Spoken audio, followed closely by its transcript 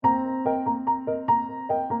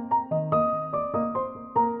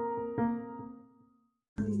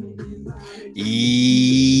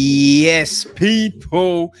Yes,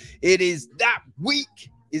 people, it is that week,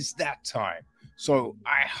 it's that time. So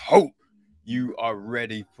I hope you are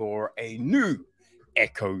ready for a new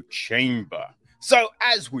Echo Chamber. So,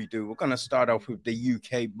 as we do, we're going to start off with the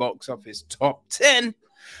UK box office top 10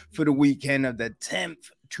 for the weekend of the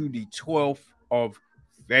 10th to the 12th of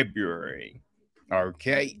February.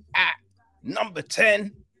 Okay, at number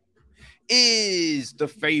 10 is The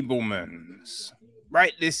Fablemans.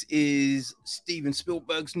 Right, this is Steven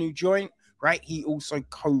Spielberg's new joint. Right, he also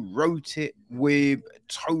co-wrote it with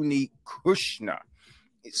Tony Kushner.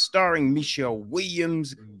 It's starring Michelle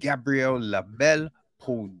Williams, Gabrielle Labelle,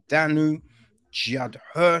 Paul Danu, Judd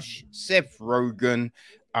Hirsch, Seth Rogen,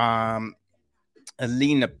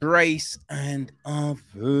 Alina Brace, and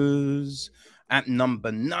others. At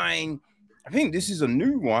number 9, I think this is a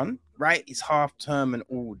new one, right? It's half term and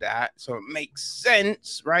all that, so it makes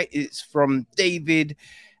sense, right? It's from David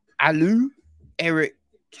Alou, Eric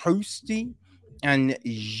Toasty, and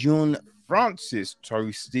Jean Francis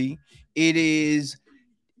Toasty. It is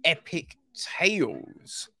Epic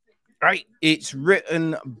Tales, right? It's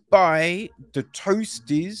written by the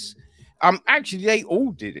Toasties. Actually, they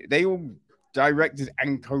all did it. They all directed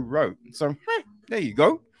and co-wrote. So there you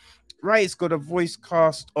go. Right, it's got a voice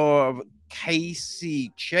cast of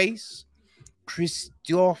Casey Chase,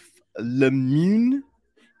 Christophe Lemune,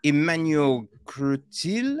 Emmanuel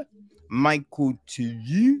Crutil, Michael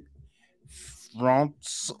Toulouse,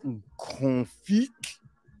 France Config.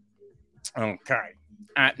 Okay.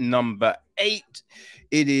 At number 8,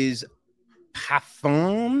 it is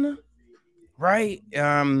Pathan, right?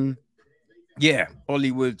 Yeah,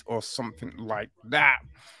 Bollywood or something like that.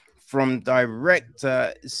 From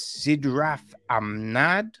director Sidrath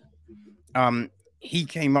Amnad. He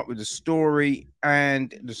came up with the story,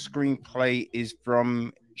 and the screenplay is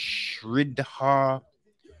from Sridhar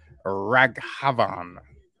Raghavan.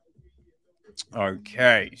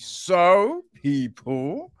 Okay, so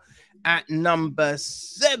people, at number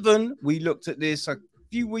 7, we looked at this a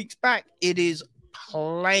few weeks back. It is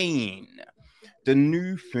Plane, the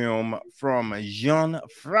new film from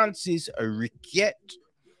Jean-Francis Riquet,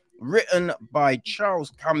 written by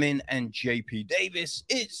Charles Cumming and J.P. Davis.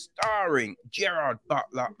 It's starring Gerard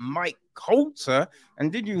Butler, Mike Coulter,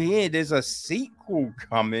 and did you hear there's a sequel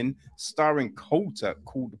coming starring Coulter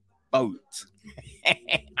called Boat?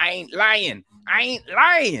 I ain't lying.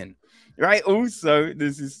 Right, also,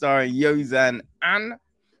 this is starring Yozan Ann,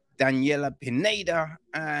 Daniela Pineda,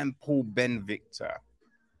 and Paul Ben Victor.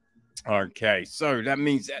 Okay, so that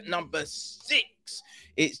means at number 6,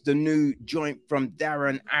 it's the new joint from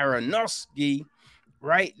Darren Aronofsky,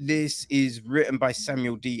 right? This is written by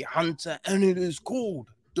Samuel D. Hunter, and it is called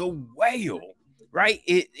The Whale, right?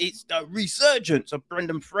 It's the resurgence of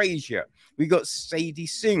Brendan Fraser. We got Sadie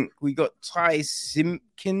Sink, we got Ty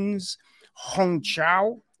Simpkins, Hong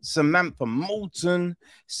Chow, Samantha Moulton,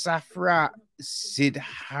 Safra Sidharan,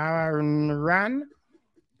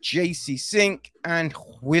 JC Sink, and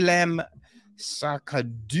Willem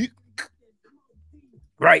Sakaduk.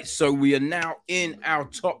 Right, so we are now in our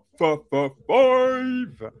top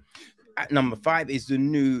 5. At number 5 is the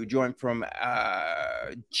new joint from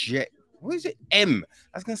J. What is it? M.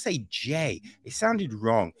 I was going to say J. It sounded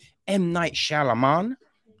wrong. M. Night Shyamalan.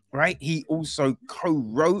 Right, he also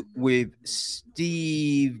co-wrote with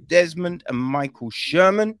Steve Desmond and Michael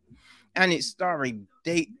Sherman, and it's starring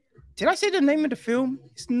Dave. Did I say the name of the film?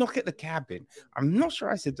 It's Knock at the Cabin. I'm not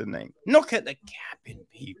sure I said the name. Knock at the Cabin,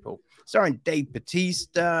 people. Starring Dave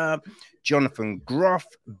Bautista, Jonathan Groff,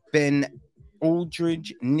 Ben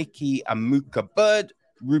Aldridge, Nikki Amuka Bird,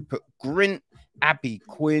 Rupert Grint, Abby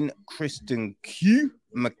Quinn, Kristen Q,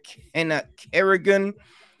 McKenna Kerrigan.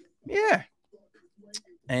 Yeah.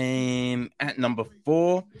 At number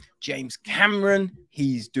 4, James Cameron.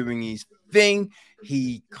 He's doing his thing.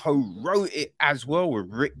 He co-wrote it as well with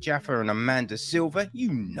Rick Jaffa and Amanda Silver.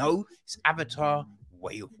 You know, it's Avatar: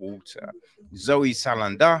 Way of Water. Zoe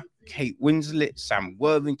Saldana, Kate Winslet, Sam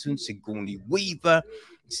Worthington, Sigourney Weaver,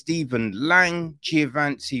 Stephen Lang,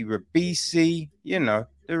 Giovanni Ribisi. You know,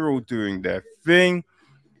 they're all doing their thing.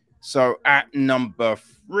 So at number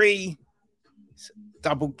 3,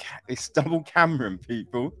 it's double Cameron,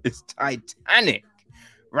 people. It's Titanic,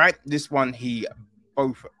 right? This one he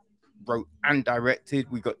both wrote and directed.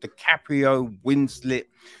 We got DiCaprio, Winslet,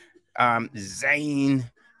 Zane,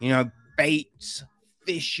 you know, Bates,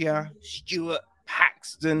 Fisher, Stewart,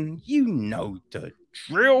 Paxton. You know the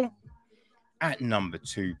drill. At number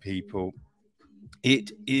 2, people,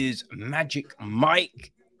 it is Magic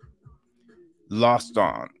Mike, Last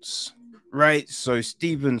Dance. Right, so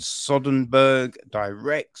Steven Soderbergh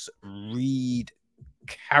directs, Reed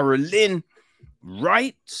Carolyn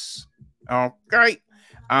Rights. Okay.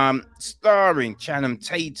 Starring Channing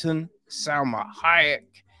Tatum, Salma Hayek,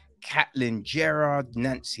 Caitlin Gerard,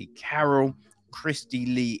 Nancy Carroll, Christy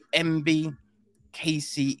Lee Emby,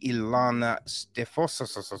 Casey Ilana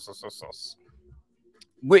Stefosos,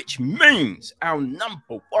 which means our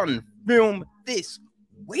number one film this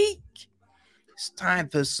week. It's time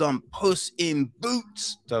for some Puss in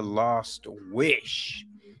Boots, The Last Wish.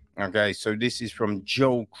 Okay, so this is from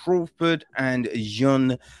Joel Crawford and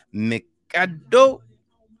Jean Mikado,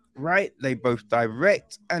 right? They both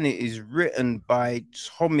direct, and it is written by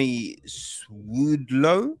Tommy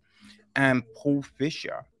Swudlow and Paul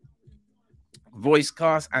Fisher. Voice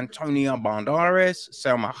cast: Antonia Banderas,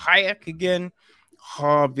 Selma Hayek again,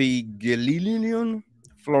 Harvey Gillian,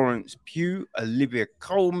 Florence Pugh, Olivia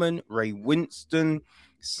Colman, Ray Winston,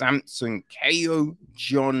 Samson Kao,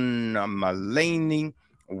 John Mulaney,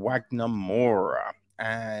 Wagner Mora,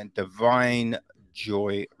 and Divine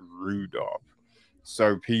Joy Rudolph.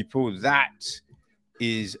 So, people, that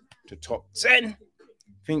is the top 10. I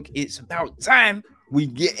think it's about time we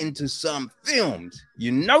get into some films,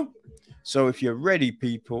 you know? So if you're ready,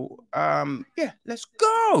 people, yeah, let's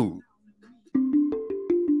go.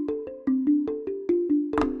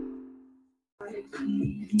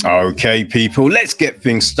 Okay, people, let's get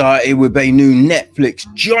things started with a new Netflix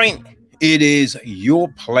joint. It is Your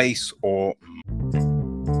Place or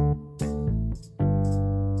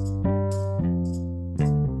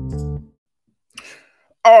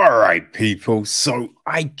All right, people. So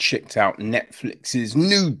I checked out Netflix's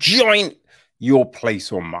new joint, Your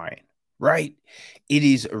Place or Mine, right? It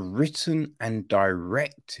is written and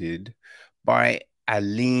directed by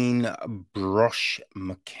Aline Brosh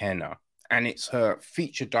McKenna, and it's her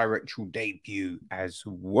feature directorial debut as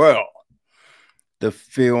well. The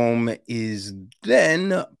film is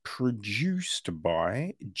then produced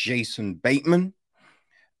by Jason Bateman,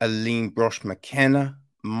 Aline Brosh McKenna,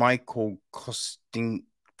 Michael Costigan,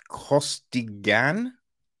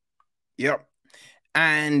 yep,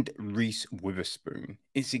 and Reese Witherspoon.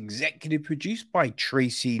 It's executive produced by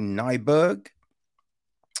Tracy Nyberg.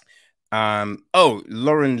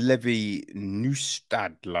 Lauren Levy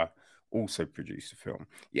Neustadler also produced the film.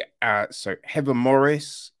 Yeah, so Heather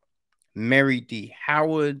Morris, Mary D.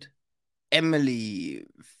 Howard, Emily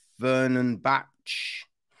Vernonbach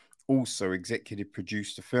also executive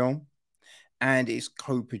produced the film, and it's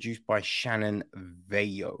co-produced by Shannon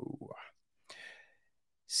Vayo.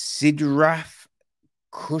 Sidrath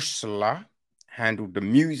Kusla handled the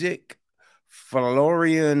music.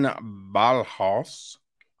 Florian Balhaus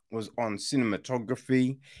was on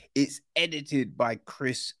cinematography. It's edited by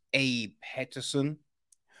Chris A. Peterson.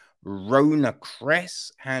 Rona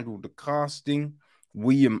Kress handled the casting.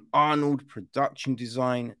 William Arnold, production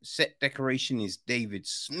design. Set decoration is David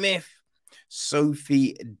Smith.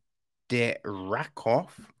 Sophie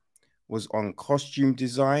Derakoff was on costume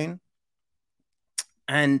design.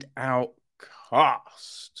 And our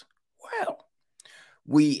cast. Well,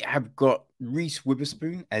 we have got Reese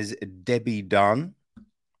Witherspoon as Debbie Dunn.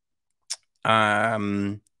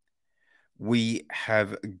 We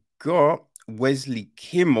have got Wesley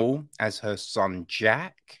Kimmel as her son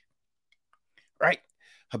Jack. Right.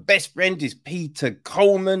 Her best friend is Peter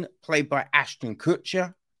Coleman, played by Ashton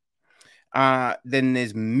Kutcher. Then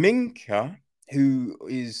there's Minka, who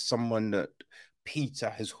is someone that Peter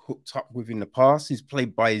has hooked up with in the past. He's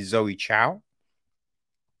played by Zoe Chow.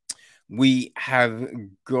 We have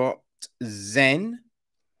got Zen,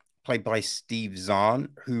 played by Steve Zahn,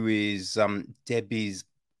 who is Debbie's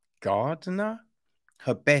gardener.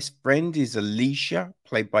 Her best friend is Alicia,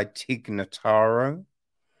 played by Tig Notaro.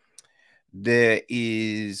 There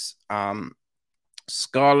is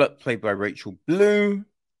Scarlett, played by Rachel Bloom.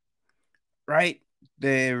 Right?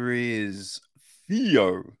 There is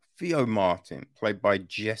Theo Martin, played by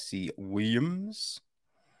Jesse Williams.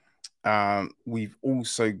 We've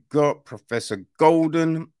also got Professor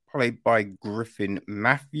Golden, played by Griffin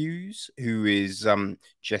Matthews, who is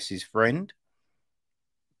Jesse's friend.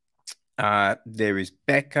 There is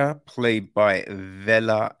Becca, played by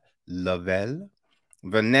Vella Lavelle.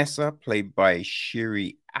 Vanessa, played by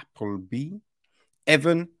Shiri Appleby.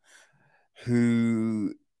 Evan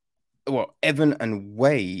and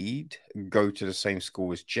Wade go to the same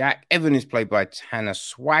school as Jack. Evan is played by Tanner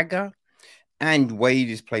Swagger, and Wade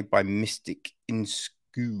is played by Mystic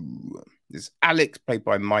Inskew. There's Alex, played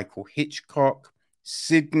by Michael Hitchcock.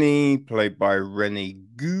 Sydney, played by Renee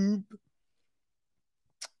Goob.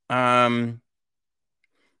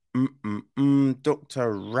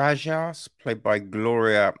 Dr. Rajas, played by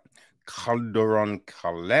Gloria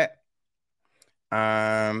Calderon-Collette.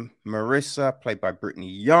 Marissa, played by Brittany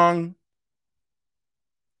Young.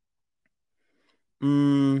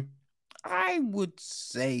 I would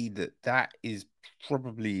say that that is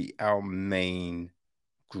probably our main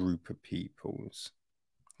group of peoples.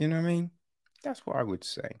 You know what I mean? That's what I would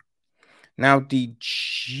say. Now, the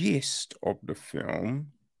gist of the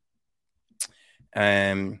film,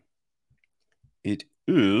 um, it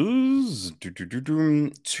is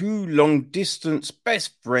two long distance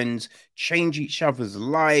best friends change each other's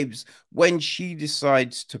lives when she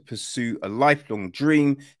decides to pursue a lifelong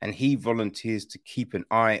dream and he volunteers to keep an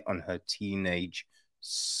eye on her teenage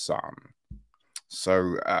son.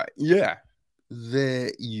 So, yeah,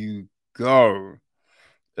 there you go.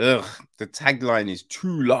 Ugh, the tagline is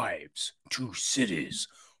two lives, two cities,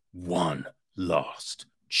 one last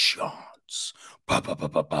chance.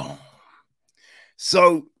 Ba-ba-ba-ba-bum.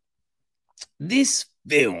 So, this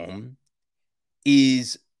film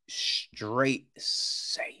is straight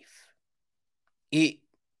safe. It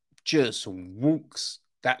just walks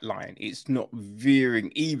that line. It's not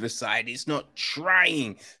veering either side. It's not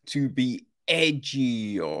trying to be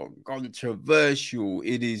edgy or controversial.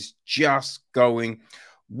 It is just going,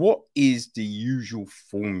 what is the usual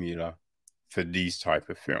formula for these type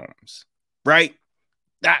of films? Right?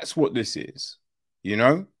 That's what this is, you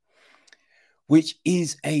know? Which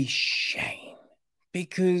is a shame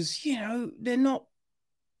because, they're not.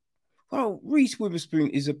 Well, Reese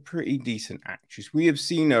Witherspoon is a pretty decent actress. We have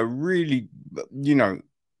seen her really,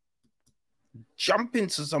 jump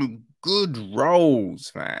into some good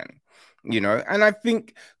roles, man. And I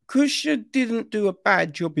think Kusha didn't do a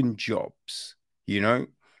bad job in Jobs. He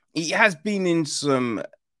has been in some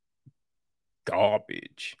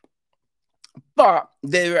garbage, but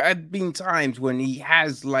there have been times when he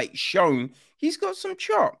has shown he's got some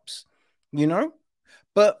chops,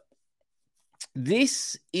 But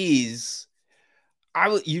this is,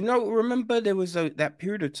 remember there was that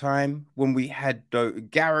period of time when we had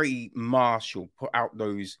Gary Marshall put out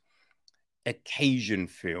those occasion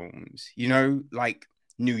films, like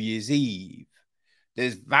New Year's Eve.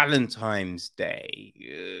 There's Valentine's Day.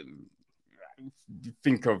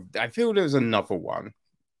 I feel there's another one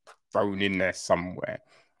thrown in there somewhere.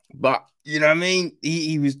 But you know what I mean?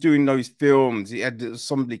 He was doing those films. He had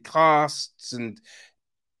ensemble casts and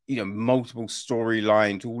multiple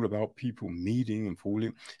storylines all about people meeting and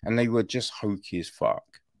falling, and they were just hokey as fuck.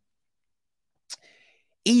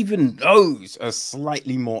 Even those are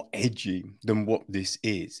slightly more edgy than what this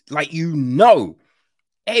is.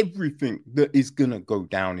 Everything that is gonna go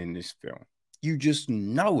down in this film. You just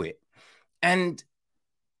know it. And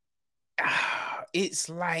it's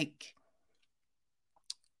like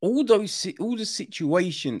all the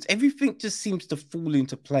situations, everything just seems to fall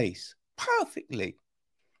into place perfectly,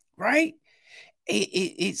 right?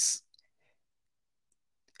 It's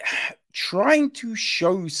trying to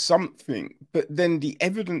show something, but then the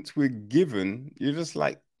evidence we're given, you're just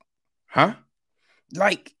like, huh?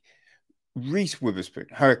 Like Reese Witherspoon,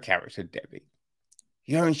 her character Debbie,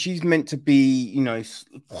 and she's meant to be,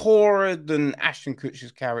 poorer than Ashton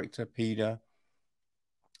Kutcher's character Peter.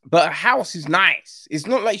 But her house is nice. It's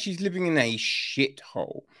not like she's living in a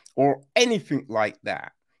shithole or anything like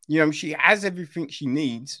that. She has everything she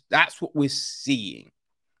needs. That's what we're seeing.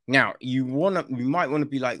 Now, you might want to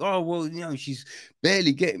be like, oh, well, she's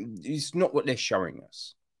barely getting, it's not what they're showing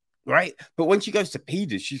us. Right. But when she goes to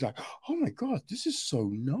Peter's, she's like, oh my God, this is so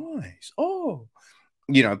nice. Oh,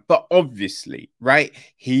 but obviously, right,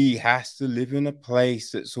 he has to live in a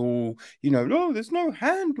place that's all, oh, there's no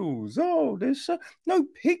handles. Oh, there's no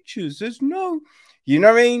pictures. There's no, you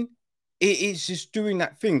know what I mean? It's just doing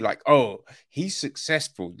that thing like, oh, he's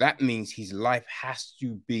successful. That means his life has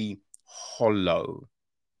to be hollow.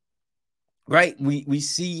 Right? We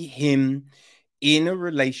see him in a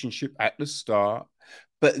relationship at the start,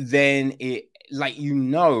 but then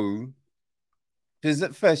because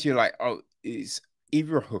at first you're like, oh, it's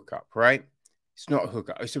either a hookup, right? It's not a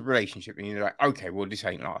hookup, it's a relationship. And you're like, okay, well, this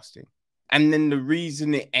ain't lasting. And then the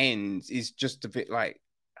reason it ends is just a bit like,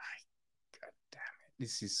 God damn it,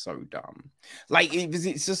 this is so dumb.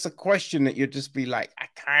 It's just a question that you'd just be like, I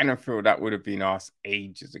kind of feel that would have been asked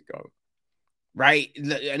ages ago. Right?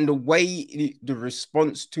 And the way the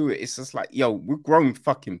response to it is just like, yo, we're grown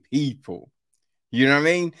fucking people. You know what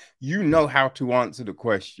I mean? You know how to answer the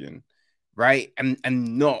question, right? And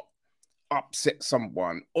not upset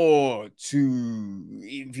someone, or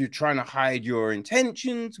if you're trying to hide your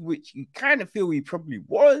intentions, which you kind of feel he probably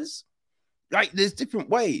was, there's different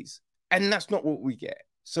ways, and that's not what we get.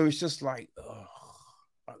 So it's just like, oh,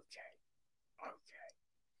 okay,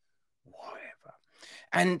 whatever.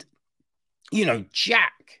 And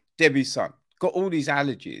Jack, Debbie's son, got all these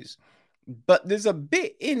allergies, but there's a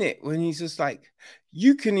bit in it when he's just like,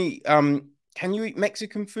 you can eat can you eat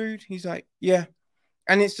Mexican food? He's like, yeah.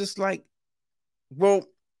 And it's just like, well,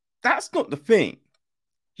 that's not the thing.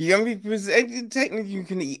 You know, because technically you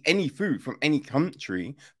can eat any food from any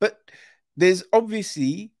country, but there's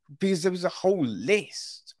obviously, because there was a whole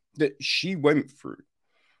list that she went through,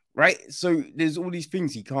 right? So there's all these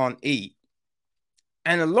things he can't eat.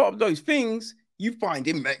 And a lot of those things you find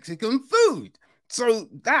in Mexican food. So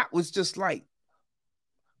that was just like,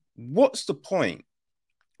 what's the point,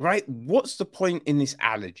 right? What's the point in this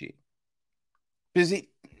allergy? Because it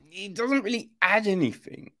doesn't really add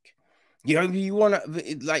anything. You know, you want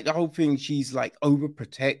to, like, the whole thing, she's like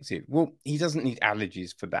overprotective. Well, he doesn't need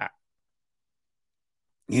allergies for that.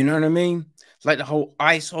 You know what I mean? Like the whole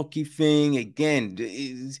ice hockey thing, again,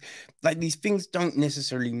 is like these things don't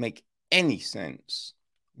necessarily make any sense,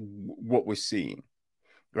 what we're seeing,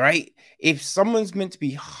 right? If someone's meant to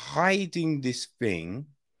be hiding this thing,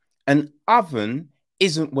 an oven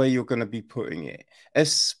isn't where you're going to be putting it,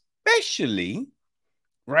 especially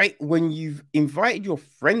right when you've invited your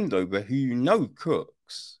friend over who you know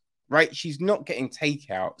cooks, right? She's not getting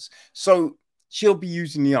takeouts, so she'll be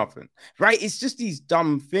using the oven, right? It's just these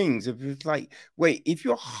dumb things of it's like, wait, if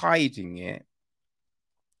you're hiding it,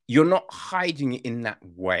 you're not hiding it in that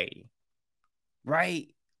way, right?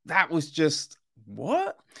 That was just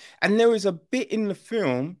what? And there was a bit in the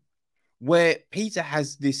film where Peter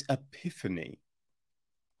has this epiphany,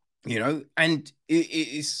 you know, and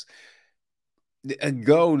it's a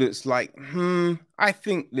girl that's like, I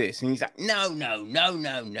think this. And he's like, no, no, no,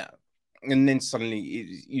 no, no. And then suddenly,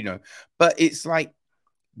 you know, but it's like,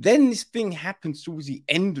 then this thing happens towards the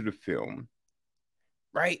end of the film,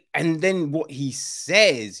 right? And then what he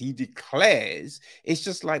says, he declares, it's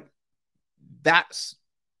just like, that's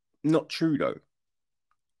not true though.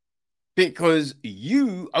 Because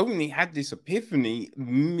you only had this epiphany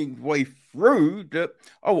midway through that,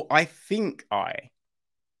 oh, I think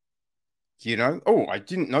you know, oh, I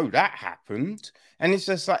didn't know that happened. And it's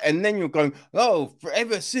just like, and then you're going, oh,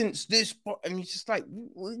 forever since this, and it's just like,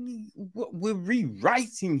 we're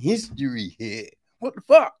rewriting history here. What the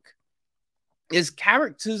fuck? There's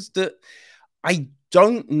characters that I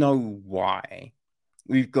don't know why.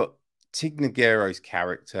 We've got Tig Nogueira's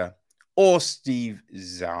character or Steve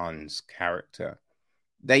Zahn's character.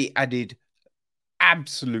 They added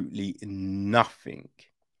absolutely nothing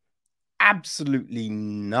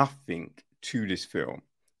to this film.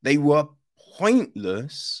 They were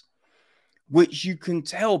pointless, which you can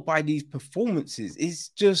tell by these performances. It's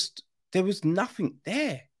just, there was nothing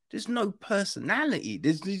there. There's no personality.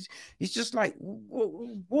 It's just like,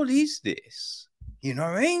 what is this? You know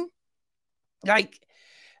what I mean? Like,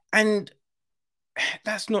 and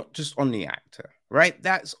that's not just on the actor, right?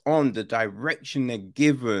 That's on the direction they're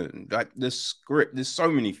given, like the script. There's so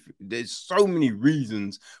many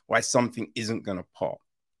reasons why something isn't gonna pop.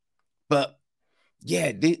 But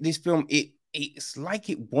yeah, this film, it's like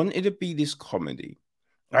it wanted to be this comedy,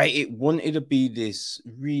 right? It wanted to be this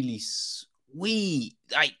really sweet,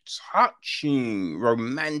 like touching,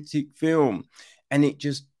 romantic film, and it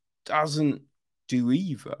just doesn't do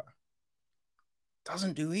either.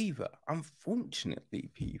 Doesn't do either.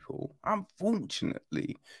 Unfortunately, people.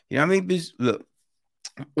 Unfortunately, you know what I mean? Because look,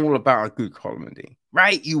 all about a good comedy,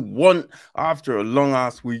 right? You want, after a long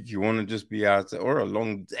ass week, you want to just be out there, or a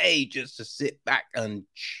long day, just to sit back and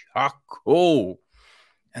chuckle.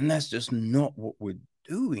 And that's just not what we're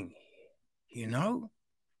doing here, you know?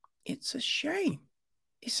 It's a shame.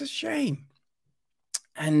 It's a shame.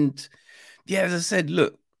 And yeah, as I said,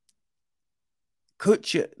 look,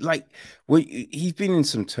 Kutcher, like, well, he's been in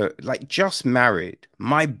some, like, Just Married,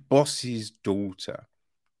 My Boss's Daughter,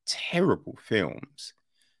 terrible films.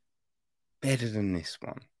 Better than this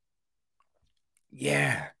one.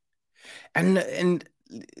 Yeah. And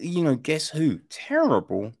you know, guess who?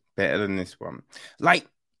 Terrible, better than this one. Like,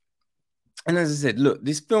 and as I said, look,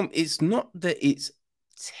 this film, it's not that it's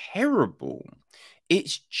terrible.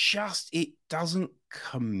 It's just it doesn't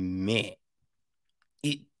commit.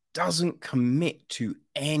 It doesn't commit to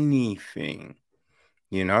anything,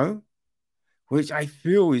 you know? Which I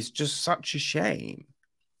feel is just such a shame.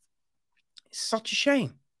 It's such a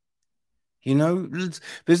shame. You know,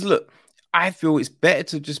 because look, I feel it's better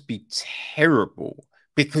to just be terrible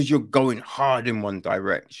because you're going hard in one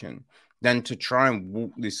direction than to try and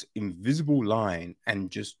walk this invisible line and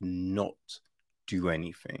just not do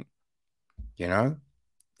anything. You know,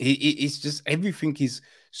 it's just everything is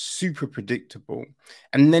super predictable.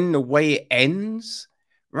 And then the way it ends,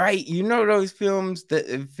 right? You know, those films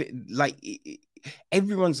that like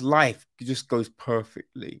everyone's life just goes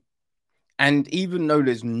perfectly. And even though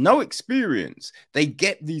there's no experience, they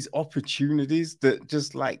get these opportunities that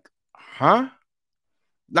just like, huh?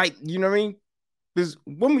 Like, you know what I mean? Because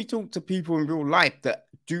when we talk to people in real life that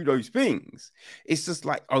do those things, it's just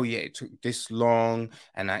like, oh yeah, it took this long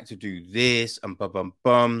and I had to do this and bum bum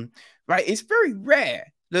bum. Right? It's very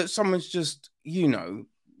rare that someone's just,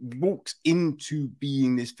 walks into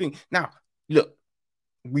being this thing. Now, look,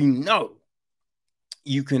 we know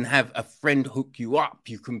you can have a friend hook you up,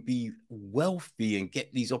 you can be wealthy and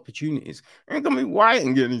get these opportunities. Ain't gonna be white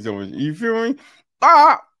and get these opportunities. You feel me?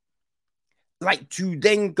 But like to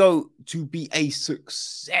then go to be a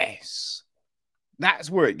success, that's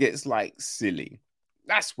where it gets like silly.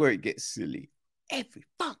 That's where it gets silly every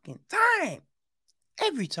fucking time.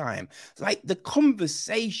 Every time. Like the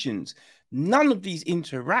conversations, none of these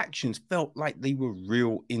interactions felt like they were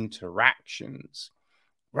real interactions,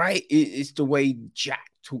 right? It's the way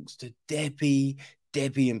Jack talks to Debbie,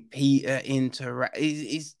 Debbie and Peter interact.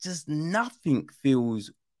 It's just nothing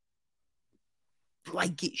feels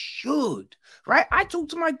like it should, right? I talk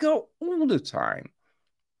to my girl all the time.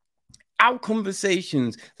 Our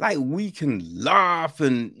conversations, like we can laugh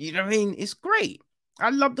and you know what I mean? It's great. I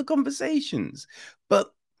love the conversations,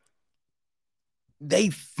 but they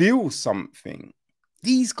feel something.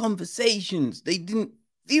 These conversations, they didn't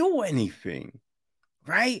feel anything,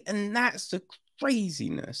 right? And that's the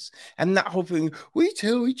craziness. And that whole thing, we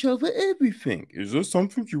tell each other everything. Is there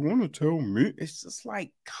something you want to tell me? It's just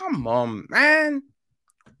like, come on, man.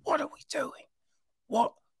 What are we doing?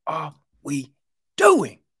 What are we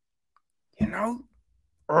doing? You know?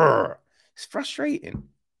 It's frustrating.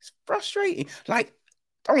 It's frustrating. Like,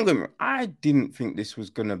 don't get me wrong, I didn't think this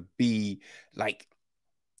was gonna be like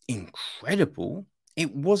incredible.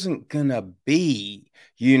 It wasn't gonna be,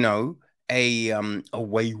 a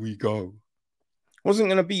away we go. It wasn't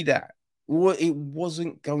gonna be that. It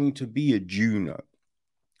wasn't going to be a Juno,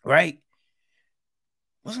 right? It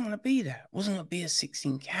wasn't gonna be that. It wasn't gonna be a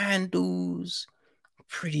 16 Candles,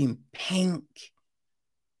 Pretty in Pink,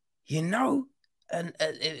 you know, and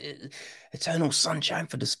Eternal Sunshine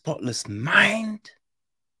for the Spotless Mind,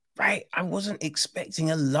 right? I wasn't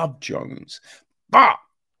expecting a Love Jones, but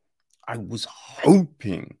I was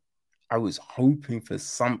hoping for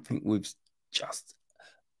something with just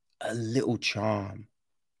a little charm,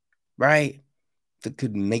 right? That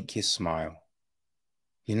could make you smile,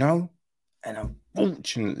 you know? And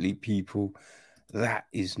unfortunately, people, that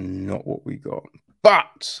is not what we got.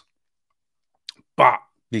 But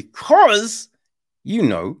because you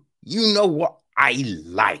know what I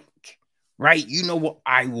like, right? You know what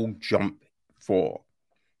I will jump for.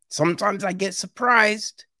 Sometimes I get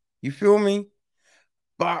surprised, you feel me?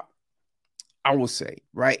 But I will say,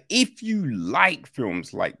 right, if you like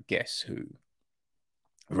films like Guess Who,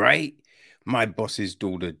 right? My Boss's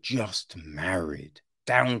Daughter, Just Married,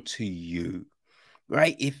 Down to You,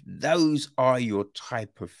 right? If those are your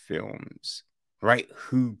type of films, right?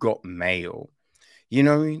 Who Got Mail,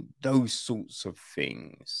 those sorts of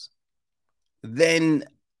things, then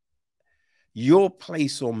your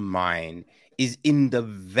place or mine is in the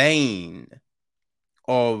vein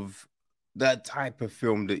of that type of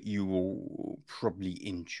film that you will probably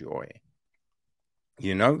enjoy.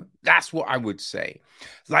 That's what I would say.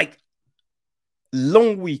 Like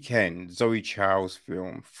Long Weekend, Zoe Chow's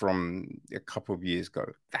film from a couple of years ago.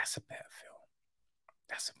 That's a better film.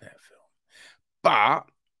 That's a better film. But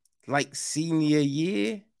like Senior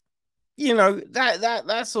Year,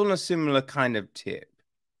 that's on a similar kind of tip,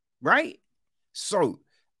 right? So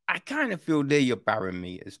I kind of feel they're your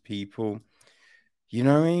barometers, people. You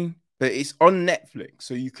know what I mean? But it's on Netflix,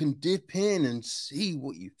 so you can dip in and see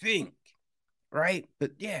what you think, right?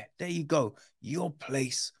 But yeah, there you go. Your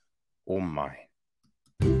place or mine.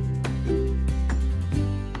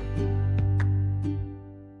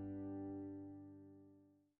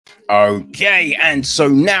 Okay, and so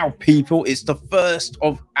now, people, it's the first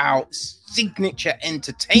of our signature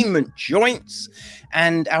entertainment joints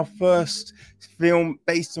and our first film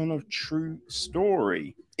based on a true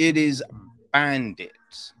story. It is Bandit.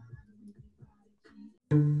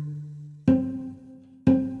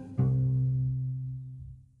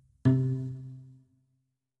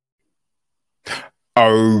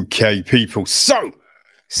 Okay, people. So,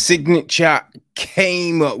 Signature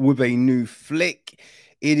came with a new flick.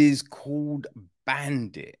 It is called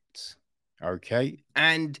Bandit. Okay.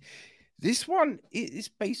 And this one is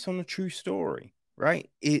based on a true story, right?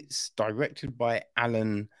 It's directed by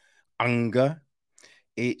Alan Unger.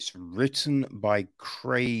 It's written by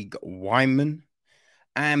Craig Wyman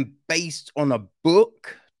and based on a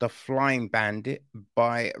book, The Flying Bandit,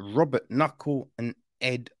 by Robert Knuckle and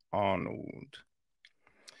Ed Arnold.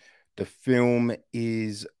 The film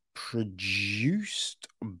is produced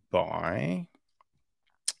by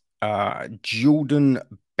Jordan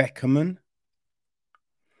Beckerman.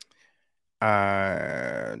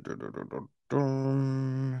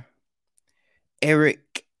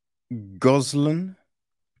 Eric Goslin.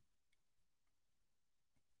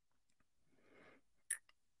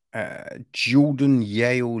 Jordan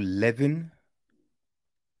Yale Levin.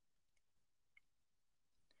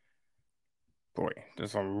 Boy,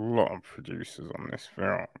 there's a lot of producers on this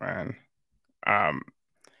film, man.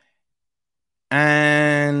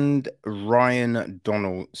 And Ryan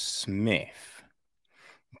Donald Smith.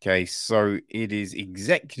 Okay, so it is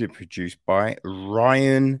executive produced by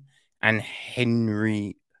Ryan and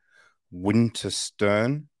Henry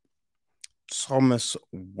Winterstern, Thomas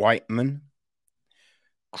Whiteman,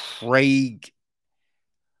 Craig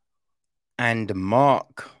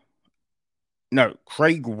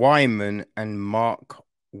Wyman and Mark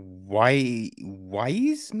Wiseman,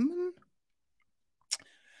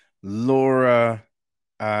 Laura,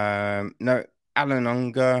 Alan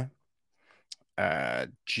Unger,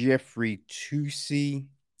 Jeffrey Toosey,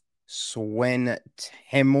 Swen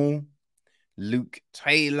Temmel, Luke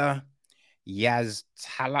Taylor, Yaz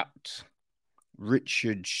Talat,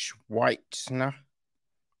 Richard Schweitzer,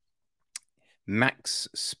 Max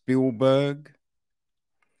Spielberg,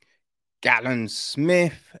 Galen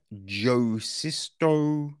Smith, Joe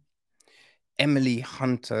Sisto, Emily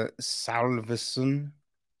Hunter Salveson,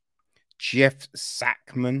 Jeff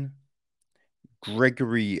Sackman,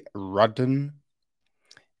 Gregory Rudden,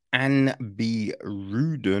 Anne B.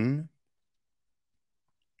 Rudin,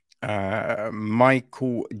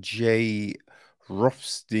 Michael J.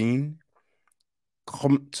 Rothstein,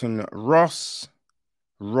 Compton Ross,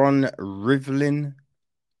 Ron Rivlin,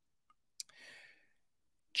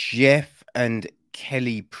 Jeff and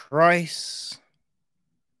Kelly Price,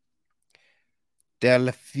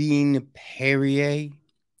 Delphine Perrier,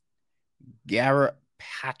 Garrett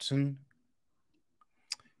Patton,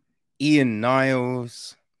 Ian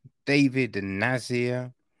Niles, David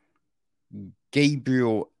Nazir,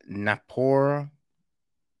 Gabriel Napora,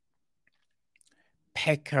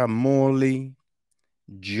 Pekka Morley,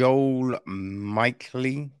 Joel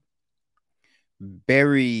Mikely,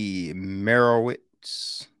 Barry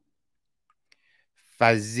Merowitz,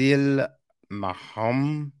 Fazil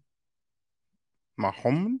Mahmoud,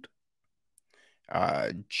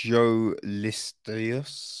 Joe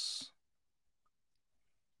Listius,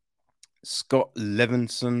 Scott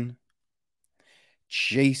Levinson,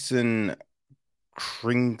 Jason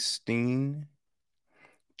Kringstein,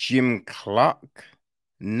 Jim Clark,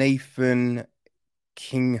 Nathan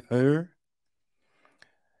Kingher,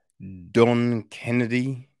 Don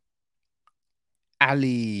Kennedy,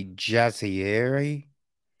 Ali Jazieri,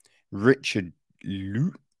 Richard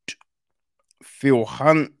Lute, Phil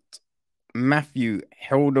Hunt, Matthew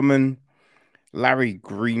Helderman, Larry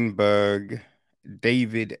Greenberg,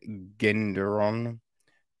 David Genderon,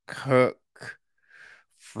 Kirk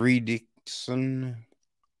Friedrichsen,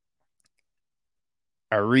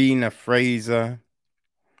 Arena Fraser,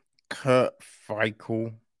 Kurt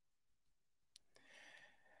Feichel,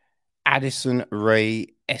 Addison Ray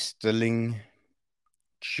Esterling,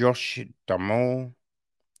 Josh Duhamel,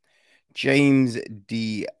 James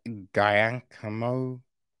D. Giacomo,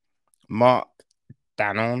 Mark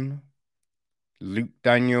Danon, Luke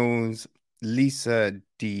Daniels, Lisa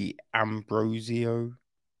D. Ambrosio,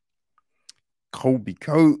 Colby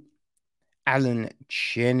Coate, Alan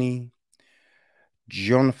Cheney,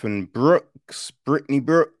 Jonathan Brooks, Brittany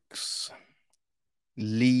Brooks,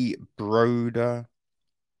 Lee Broder,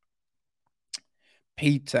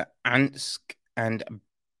 Peter Ansk, and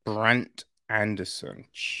Brant Anderson.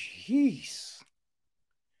 Jeez.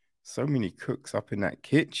 So many cooks up in that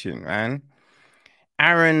kitchen, man.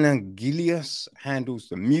 Aaron Gilius handles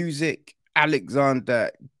the music. Alexander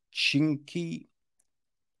Chinky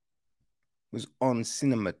was on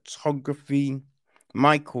cinematography.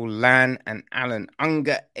 Michael Lan and Alan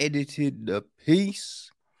Unger edited the piece.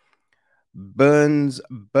 Burns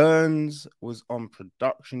was on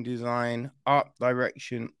production design. Art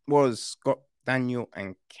direction was Scott Daniel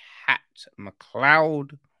and Kat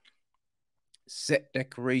McLeod. Set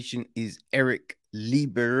decoration is Eric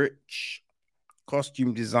Lieberich.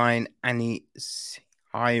 Costume design, Annie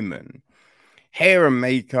Hyman. Hair and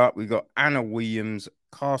makeup, we got Anna Williams,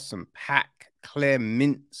 Carson Pack, Claire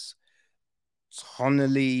Mintz,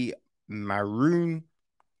 Tonally Maroon,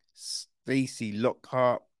 Stacey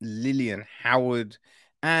Lockhart, Lillian Howard,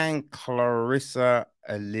 and Clarissa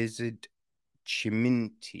Elizabeth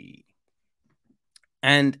Chiminti.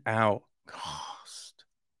 And our cast.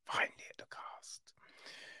 Finally at the cast.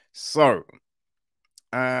 So,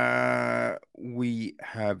 we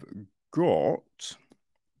have got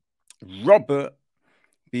Robert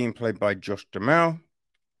being played by Josh Duhamel.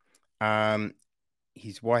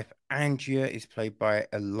 His wife Andrea is played by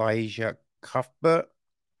Elijah Cuthbert.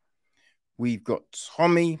 We've got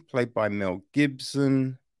Tommy, played by Mel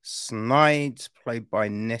Gibson. Snides, played by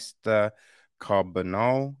Nestor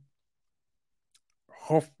Carbonell.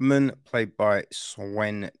 Hoffman, played by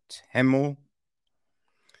Swen Temmel.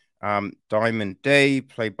 Diamond Day,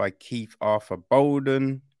 played by Keith Arthur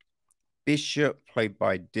Bolden. Bishop, played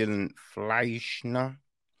by Dylan Fleischner.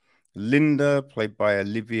 Linda, played by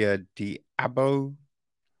Olivia D'Abo.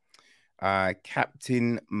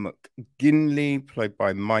 Captain McGinley, played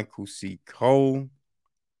by Michael C. Cole.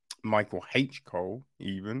 Michael H. Cole,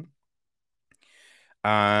 even.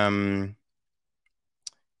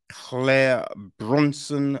 Claire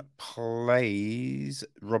Bronson plays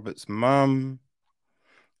Robert's mum.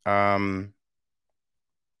 Diamond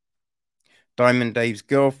Dave's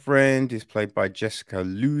girlfriend is played by Jessica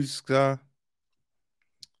Luzga.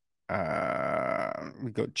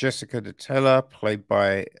 We got Jessica Detella, played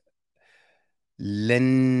by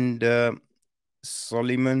Linda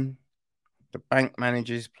Soliman. The bank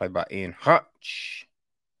manager is played by Ian Hutch.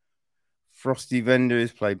 Frosty Vendor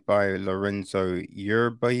is played by Lorenzo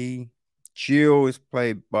Yerby. Jill is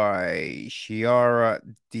played by Chiara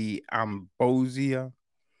D'Ambrosio.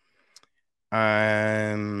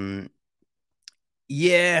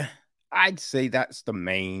 Yeah, I'd say that's the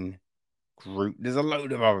main group. There's a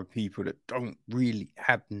load of other people that don't really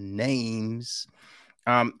have names.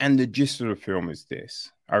 And the gist of the film is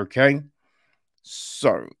this, okay?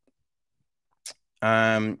 So,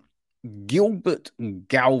 Gilbert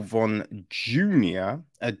Galvon Jr.,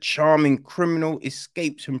 a charming criminal,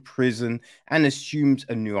 escapes from prison and assumes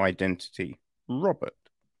a new identity, Robert.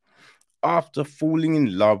 After falling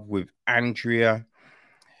in love with Andrea,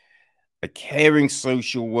 a caring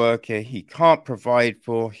social worker he can't provide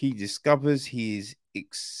for, he discovers he is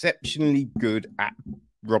exceptionally good at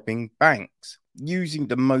robbing banks, using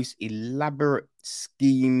the most elaborate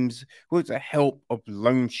schemes with the help of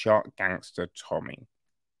loan shark gangster Tommy.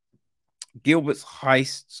 Gilbert's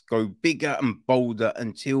heists go bigger and bolder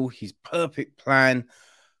until his perfect plan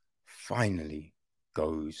finally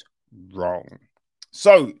goes wrong.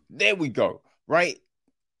 So there we go, right?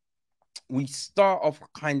 We start off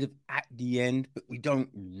kind of at the end, but we don't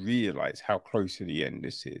realize how close to the end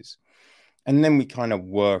this is. And then we kind of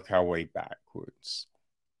work our way backwards.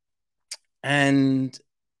 And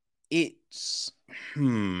it's,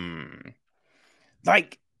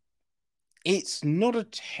 like, it's not a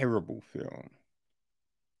terrible film.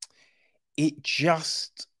 It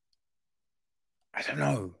just, I don't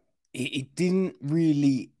know, it didn't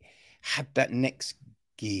really have that next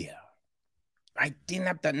gear. I didn't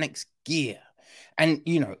have that next gear. And,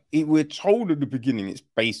 you know, we're told at the beginning it's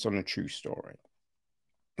based on a true story.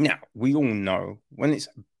 Now, we all know when it's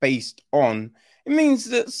based on, it means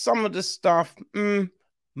that some of the stuff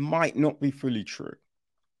might not be fully true,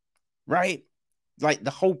 right? Like the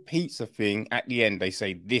whole pizza thing, at the end, they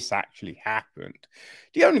say this actually happened.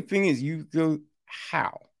 The only thing is you go,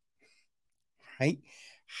 how? Right?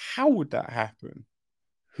 How would that happen?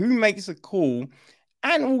 Who makes a call?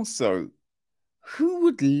 And also, who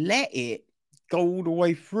would let it go all the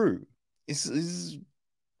way through? It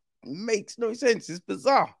makes no sense. It's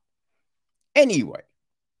bizarre. Anyway,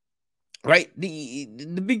 right? The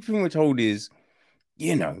big thing we're told is,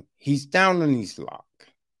 you know, he's down on his luck.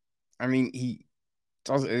 I mean, he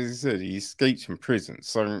does, as I said, he escapes from prison.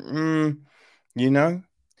 So, you know,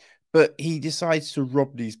 but he decides to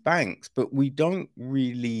rob these banks. But we don't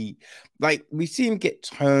really, like, we see him get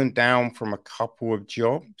turned down from a couple of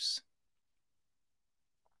jobs.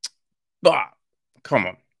 But come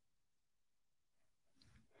on,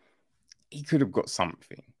 he could have got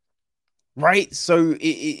something, right? So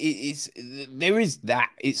it's there is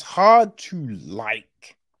that. It's hard to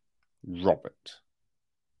like Robert,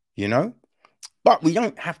 you know, but we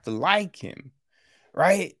don't have to like him,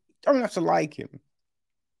 right? Don't have to like him.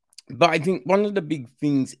 But I think one of the big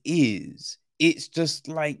things is it's just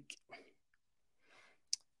like,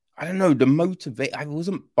 I don't know, the motivate. I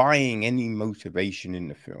wasn't buying any motivation in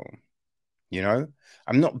the film, you know.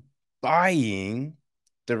 I'm not buying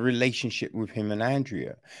the relationship with him and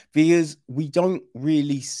Andrea because we don't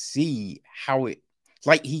really see how it,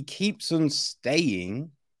 like, he keeps on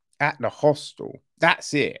staying at the hostel.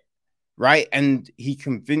 That's it, right? And he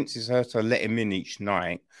convinces her to let him in each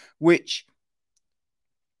night, which,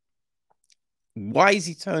 why is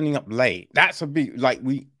he turning up late? That's a big, like,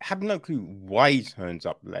 we have no clue why he turns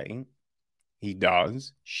up late. He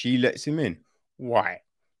does. She lets him in. Why?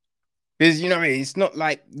 Because, you know, it's not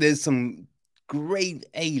like there's some grade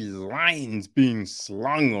A lines being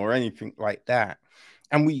slung or anything like that.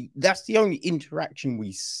 And that's the only interaction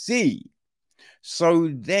we see. So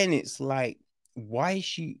then it's like, why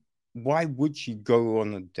would she go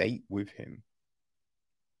on a date with him?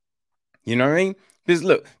 You know what I mean? Because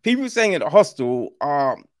look, people saying at the hostel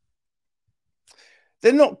are,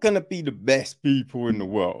 they're not gonna be the best people in the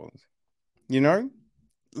world, you know?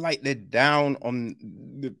 Like they're down on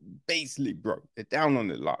the, basically, bro, they're down on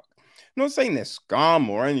the luck. I'm not saying they're scum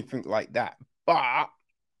or anything like that, but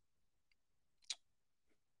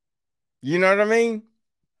you know what I mean?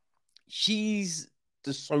 She's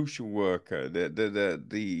the social worker, the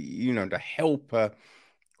you know, the helper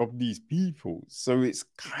of these people. So it's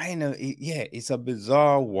kind of, yeah, it's a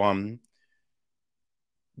bizarre one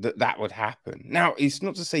that would happen. Now, it's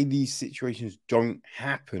not to say these situations don't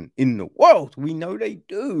happen in the world. We know they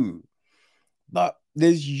do. But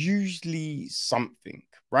there's usually something,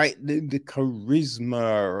 right? The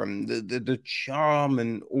charisma and the charm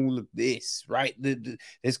and all of this, right?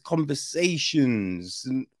 There's conversations,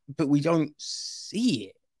 but we don't see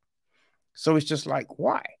it. So it's just like,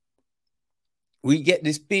 why? We get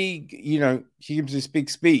this big, you know, she gives this big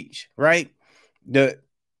speech, right? That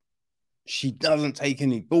she doesn't take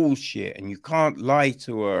any bullshit and you can't lie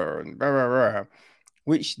to her and blah, blah, blah,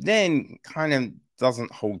 which then kind of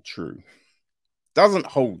doesn't hold true. Doesn't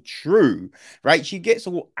hold true, right? She gets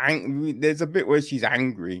all angry. There's a bit where she's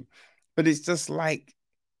angry, but it's just like,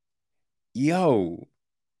 yo,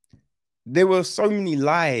 there were so many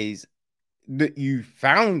lies that you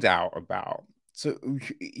found out about. So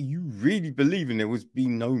you really believe in there was be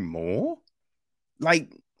no more?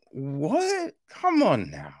 Like, what? Come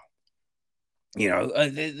on now. You know,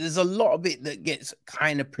 there's a lot of it that gets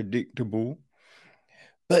kind of predictable.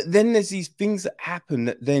 But then there's these things that happen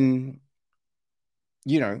that then,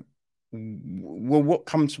 you know, well, what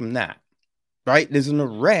comes from that? Right? There's an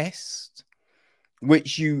arrest,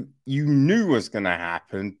 which you knew was going to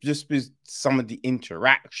happen just with some of the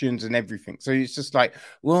interactions and everything. So it's just like,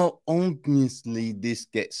 well, obviously this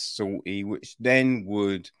gets salty, which then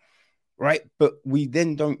would, right? But we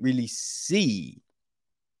then don't really see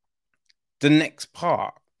the next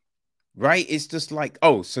part, right? It's just like,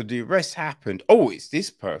 oh, so the arrest happened. Oh, it's this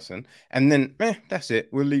person. And then, that's it.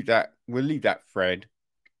 We'll leave that thread.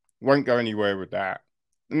 Won't go anywhere with that.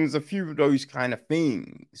 And there's a few of those kind of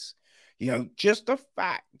things, you know, just the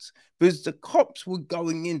fact, because the cops were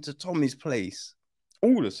going into Tommy's place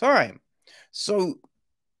all the time. So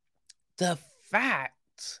the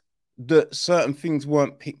fact that certain things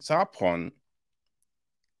weren't picked up on,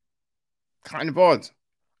 kind of odd.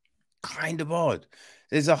 Kind of odd.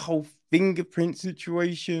 There's a whole fingerprint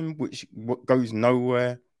situation which goes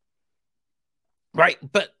nowhere. Right,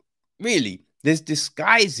 but really, there's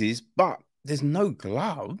disguises, but there's no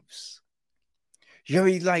gloves. You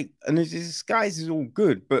know, like, and the disguise is all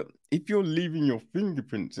good, but if you're leaving your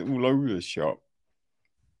fingerprints all over the shop,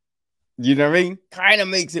 you know what I mean? Kind of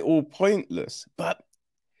makes it all pointless. But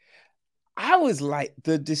I was like,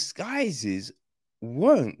 the disguises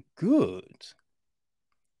weren't good.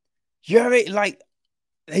 You know what I mean? Like,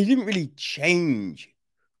 they didn't really change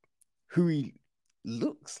who he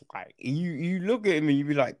looks like. You look at him and you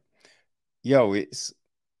be like, yo, it's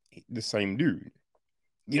the same dude.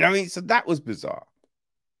 You know what I mean? So that was bizarre.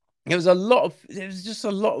 There was just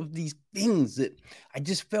a lot of these things that I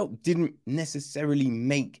just felt didn't necessarily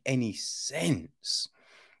make any sense.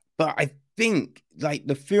 But I think like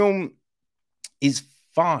the film is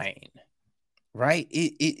fine, right?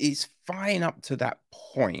 It's fine up to that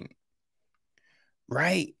point,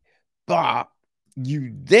 right? But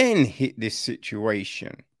you then hit this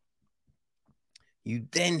situation. You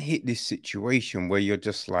then hit this situation where you're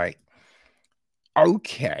just like,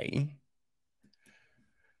 okay,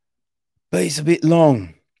 but it's a bit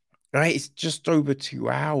long, right? It's just over 2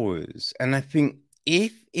 hours. And I think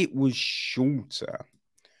if it was shorter,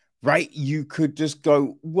 right, you could just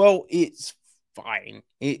go, well, it's fine.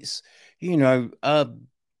 It's, you know, a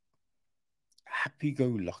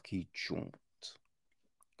happy-go-lucky jaunt,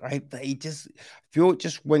 right? But I feel it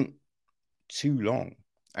just went too long.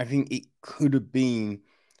 I think it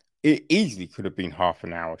easily could have been half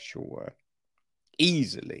an hour shorter.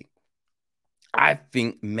 Easily. I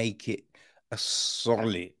think make it a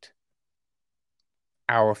solid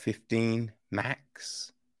hour 15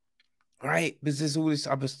 max, right? Because there's all this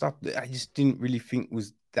other stuff that I just didn't really think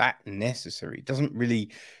was that necessary. It doesn't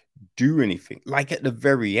really do anything. Like at the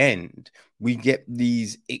very end, we get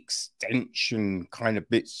these extension kind of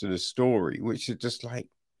bits to the story, which are just like,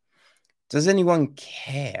 does anyone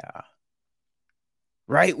care?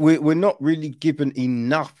 Right? We're not really given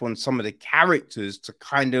enough on some of the characters to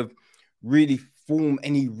kind of really form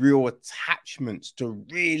any real attachments to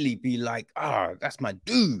really be like, oh, that's my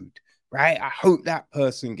dude, right? I hope that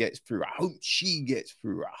person gets through. I hope she gets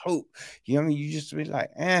through. I hope, you know what I mean? You just be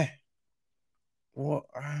like, what?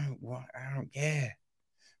 I don't care,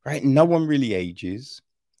 right? No one really ages,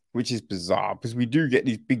 which is bizarre because we do get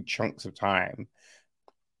these big chunks of time.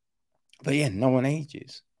 But yeah, no one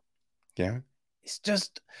ages. Yeah. It's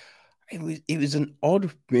just, it was an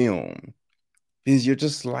odd film because you're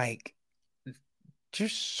just like,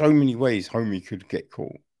 just so many ways homie could get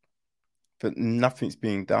caught, but nothing's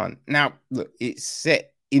being done. Now, look, it's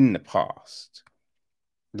set in the past,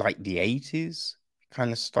 like the 80s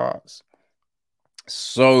kind of starts.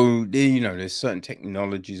 So, there's certain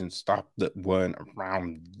technologies and stuff that weren't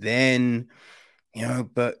around then,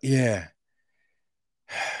 but yeah,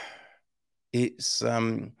 it's,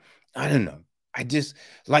 I don't know. I just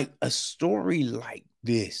like a story like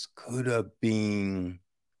this could have been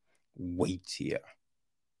weightier,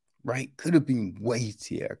 right? Could have been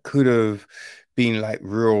weightier, could have been like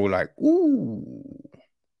real, like, ooh,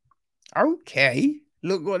 okay,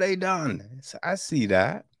 look what they done. So I see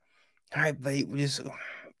that. Right, but it was just,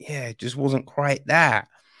 yeah, it just wasn't quite that.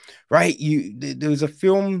 Right. There was a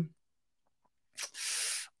film.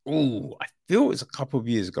 Oh, I feel it was a couple of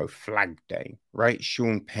years ago, Flag Day, right?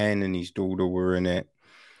 Sean Penn and his daughter were in it.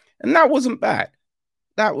 And that wasn't bad.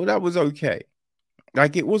 That was okay.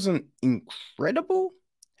 Like it wasn't incredible,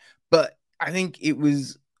 but I think it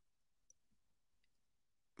was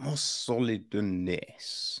more solid than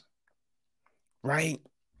this, right?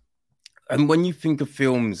 And when you think of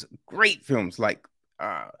films, great films like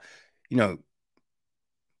you know,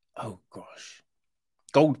 oh gosh,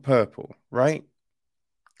 Gold Purple, right?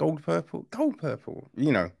 Gold Purple,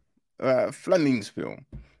 Fleming's film,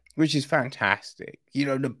 which is fantastic.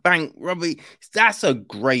 The bank robbery, that's a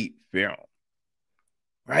great film,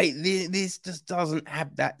 right? This just doesn't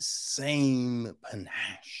have that same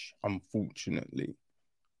panache, unfortunately.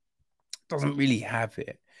 Doesn't really have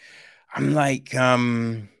it. I'm like,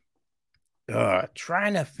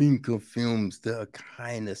 trying to think of films that are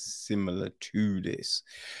kind of similar to this.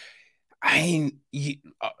 I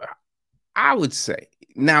would say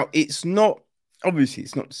now it's not obviously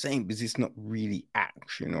it's not the same because it's not really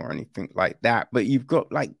action or anything like that. But you've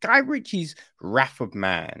got like Guy Ritchie's Wrath of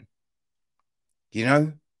Man, you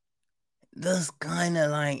know, that's kind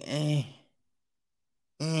of like eh.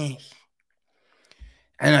 And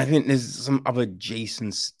I think there's some other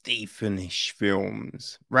Jason Statham-ish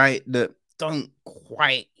films, right, that don't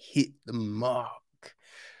quite hit the mark.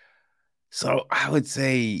 So I would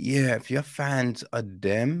say, yeah, if you're fans of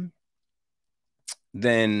them,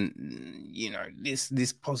 then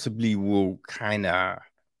this possibly will kind of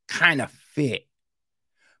fit.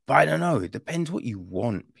 But I don't know. It depends what you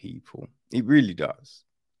want, people. It really does.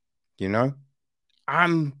 You know,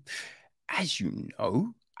 I'm, as you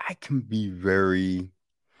know, I can be very,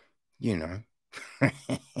 you know,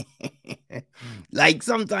 like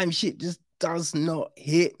sometimes shit just does not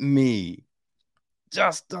hit me.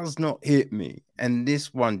 Just does not hit me. And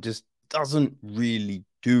this one just doesn't really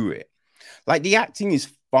do it. Like the acting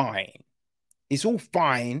is fine. It's all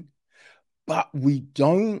fine, but we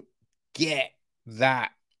don't get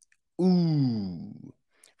that ooh,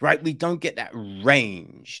 right? We don't get that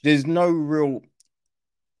range. There's no real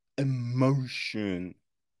emotion,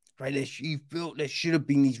 right? You feel there should have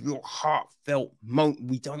been these real heartfelt moments.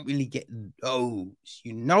 We don't really get those.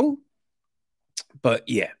 But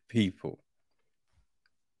yeah, people,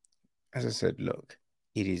 as I said, look,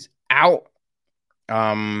 it is out.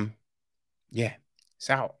 Yeah, it's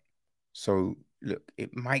out. So look,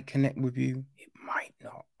 it might connect with you. It might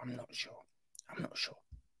not. I'm not sure.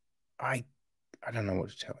 I I don't know what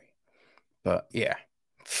to tell you. But yeah,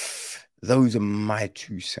 those are my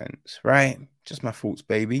 2 cents, right? Just my thoughts,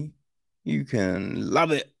 baby. You can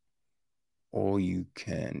love it or you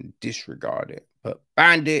can disregard it. But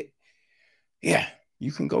Bandit, yeah,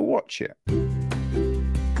 you can go watch it.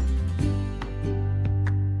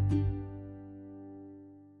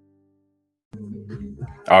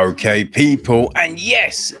 Okay, people. And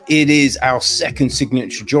yes, it is our second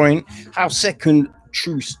signature joint, our second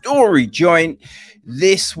true story joint.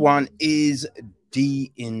 This one is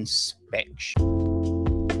The Inspection.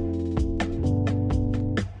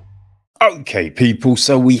 Okay, people.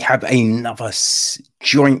 So we have another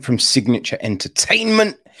joint from Signature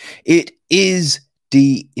Entertainment. It is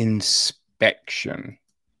The Inspection.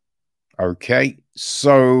 Okay.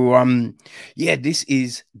 So yeah, this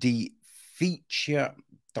is the feature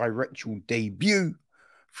directorial debut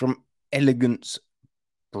from Elegance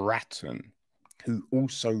Bratton, who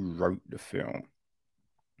also wrote the film.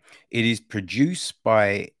 It is produced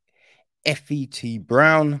by F.E.T.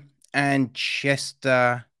 Brown, and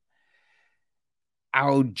Chester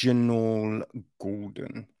Algernon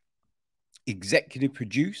Gordon. Executive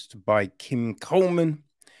produced by Kim Coleman,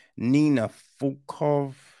 Nina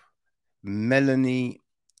Volkov, Melanie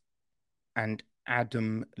and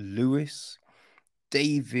Adam Lewis,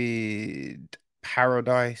 David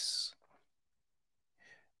Paradise,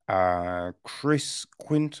 Chris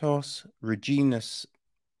Quintos, Regina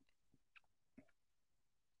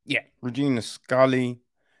Scully,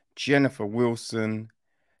 Jennifer Wilson,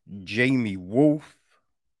 Jamie Wolfe,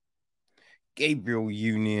 Gabriel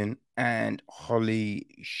Union, and Holly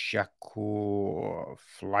Shakur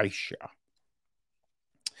Fleischer.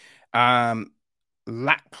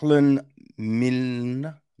 Lachlan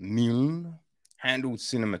Milne handled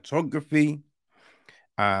cinematography.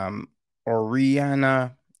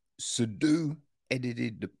 Oriana Sadu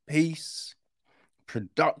edited the piece.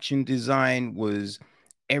 Production design was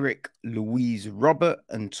Eric Louise Robert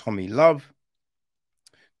and Tommy Love.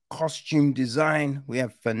 Costume design, we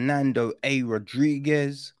have Fernando A.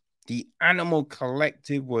 Rodriguez. The Animal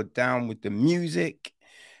Collective were down with the music.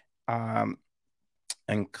 And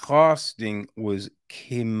casting was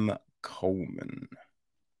Kim Coleman.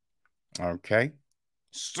 Okay.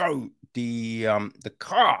 So the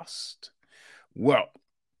cast, well,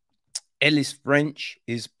 Ellis French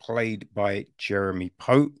is played by Jeremy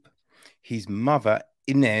Pope. His mother,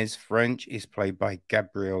 Inez French, is played by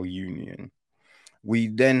Gabrielle Union. We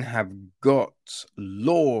then have got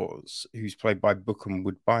Laws, who's played by Bookham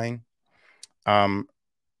Woodbine.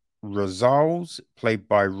 Rosales, played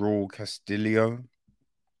by Raul Castillo.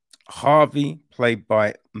 Harvey, played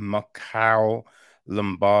by Macau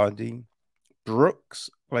Lombardi.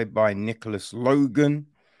 Brooks, played by Nicholas Logan.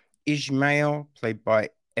 Ishmael, played by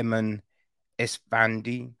Eman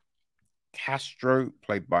Esfandi. Castro,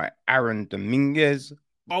 played by Aaron Dominguez.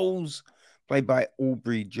 Bowles, played by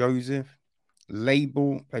Aubrey Joseph.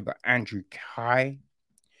 Label, played by Andrew Kai.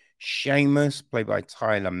 Seamus, played by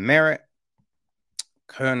Tyler Merritt.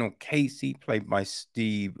 Colonel Casey, played by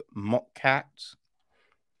Steve Mockcat.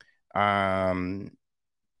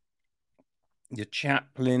 The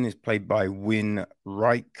chaplain is played by Win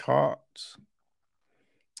Reichardt.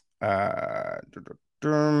 Bam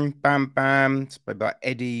Bam, it's played by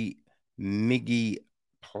Eddie Miggy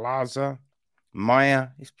Plaza. Maya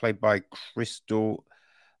is played by Crystal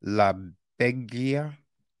LaBeglia.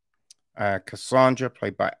 Cassandra,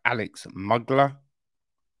 played by Alex Mugler.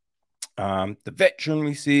 The veteran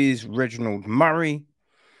we see is Reginald Murray.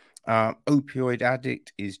 Opioid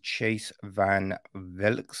addict is Chase Van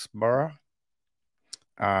Velksborough.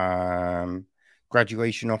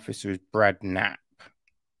 Graduation officer is Brad Knapp.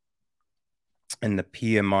 And the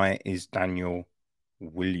PMI is Daniel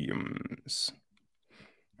Williams.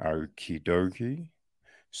 Okie dokie.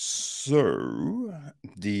 So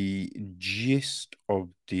the gist of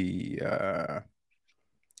the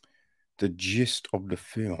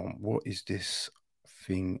film, what is this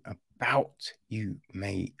thing about, you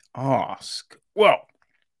may ask? Well,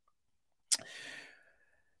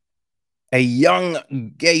 a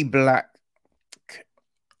young gay black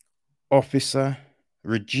officer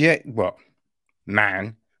rejected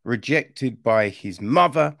by his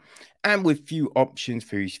mother and with few options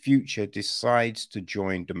for his future, decides to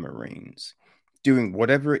join the Marines, doing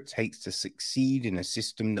whatever it takes to succeed in a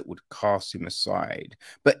system that would cast him aside.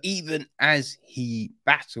 But even as he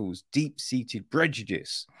battles deep-seated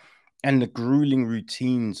prejudice and the grueling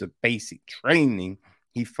routines of basic training,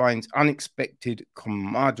 he finds unexpected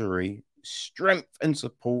camaraderie, strength, and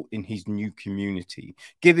support in his new community,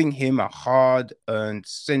 giving him a hard-earned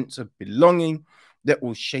sense of belonging that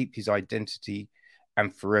will shape his identity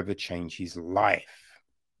and forever change his life.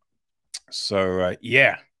 So,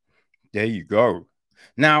 yeah, there you go.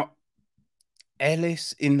 Now,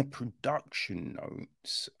 Ellis in the production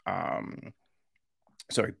notes,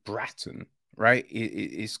 Bratton, right?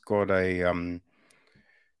 It's got a, an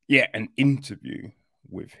interview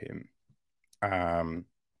with him. And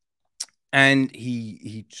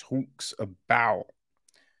he talks about,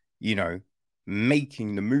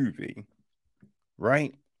 making the movie,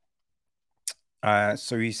 right?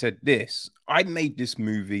 So he said this: I made this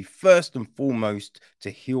movie first and foremost to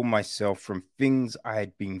heal myself from things I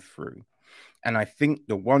had been through. And I think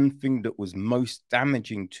the one thing that was most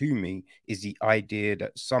damaging to me is the idea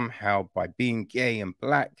that somehow by being gay and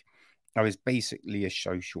black, I was basically a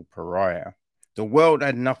social pariah. The world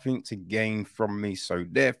had nothing to gain from me, so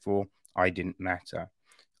therefore I didn't matter.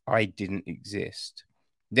 I didn't exist.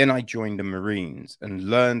 Then I joined the Marines and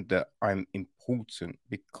learned that I'm important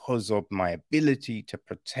because of my ability to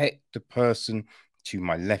protect the person to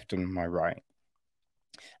my left and my right.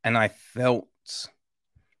 And I felt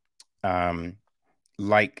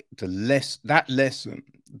like that lesson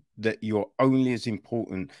that you're only as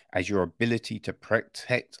important as your ability to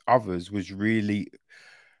protect others was really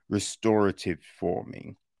restorative for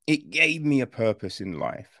me. It gave me a purpose in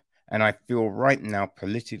life. And I feel right now,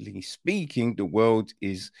 politically speaking, the world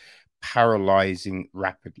is paralyzing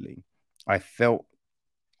rapidly. I felt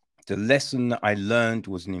the lesson that I learned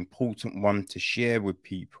was an important one to share with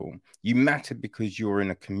people. You matter because you're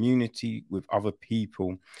in a community with other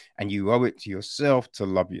people, and you owe it to yourself to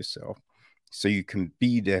love yourself so you can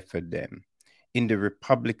be there for them. In the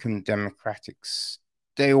Republican Democratic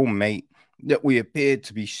stalemate that we appear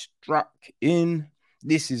to be struck in,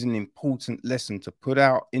 this is an important lesson to put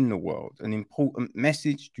out in the world, an important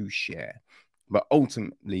message to share. But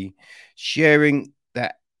ultimately, sharing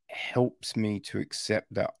that helps me to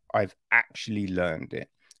accept that I've actually learned it,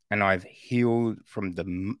 and I've healed from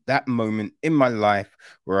that moment in my life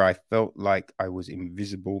where I felt like I was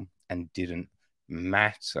invisible and didn't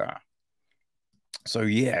matter. So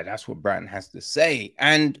yeah, that's what Bratton has to say.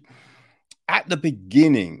 And at the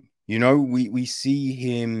beginning, we see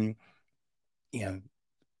him, it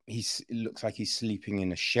looks like he's sleeping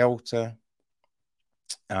in a shelter,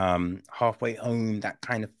 halfway home, that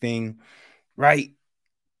kind of thing, right?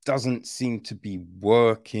 Doesn't seem to be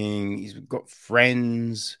working. He's got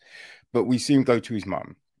friends, but we see him go to his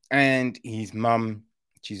mum, and his mum,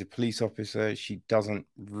 she's a police officer. She doesn't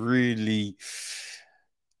really,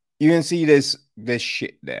 you can see there's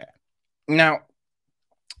shit there. Now,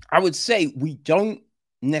 I would say we don't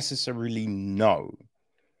necessarily know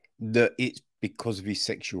that it's because of his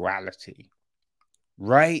sexuality,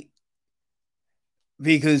 right?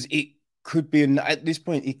 Because it could be at this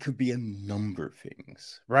point it could be a number of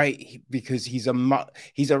things, right? Because he's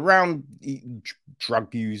around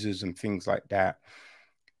drug users and things like that,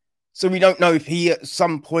 so we don't know if he at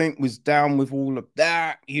some point was down with all of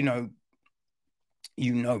that.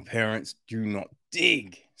 Parents do not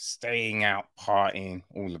dig staying out partying,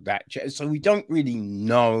 all of that, so we don't really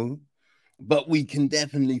know, but we can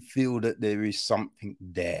definitely feel that there is something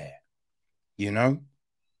there,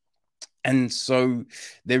 and so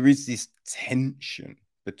there is this tension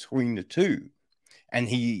between the two. And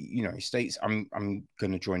he states, I'm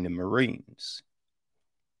going to join the Marines.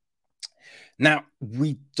 Now,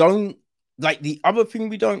 we don't, like, the other thing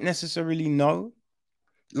we don't necessarily know,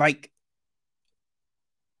 like,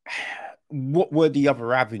 what were the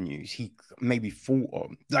other avenues he maybe thought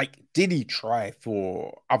of? Like, did he try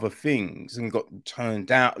for other things and got turned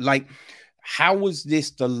down? Like, how was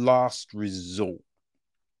this the last resort?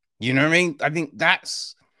 You know what I mean? I think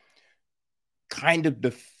that's kind of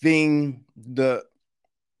the thing that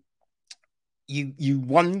you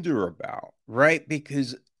wonder about, right?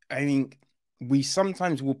 Because I mean, we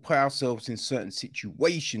sometimes will put ourselves in certain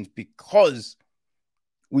situations because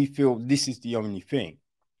we feel this is the only thing,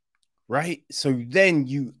 right? So then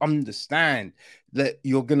you understand that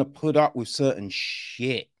you're gonna put up with certain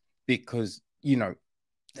shit because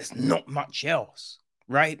there's not much else,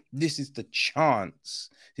 right? This is the chance.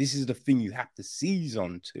 This is the thing you have to seize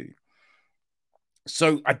onto.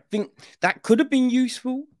 So I think that could have been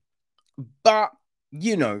useful, but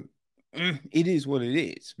it is what it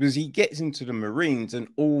is, because he gets into the Marines and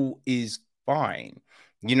all is fine.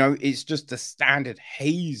 It's just a standard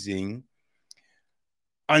hazing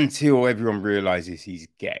until everyone realizes he's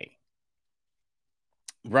gay,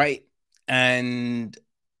 right? And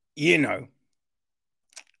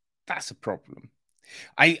that's a problem.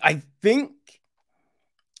 I think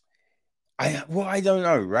I don't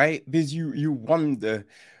know, right? Because you wonder,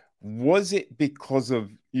 was it because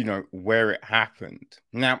of where it happened?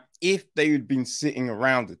 Now, if they had been sitting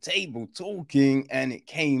around the table talking and it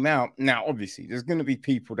came out, now obviously there's going to be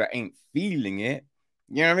people that ain't feeling it.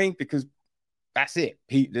 You know what I mean? Because that's it.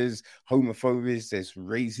 There's homophobia, there's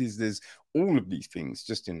races, there's all of these things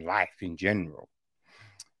just in life in general.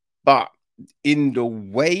 But in the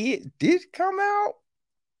way it did come out,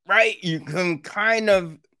 right? You can kind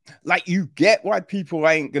of, like, you get why people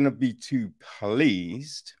ain't gonna be too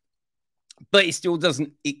pleased, but it still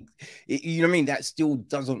doesn't, you know what I mean? That still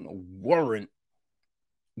doesn't warrant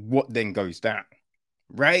what then goes down,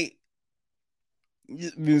 right?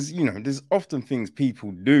 There's there's often things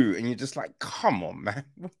people do and you're just like, come on, man,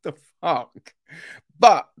 what the fuck?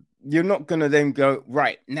 But you're not gonna then go,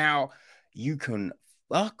 right, now you can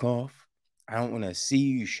fuck off. I don't want to see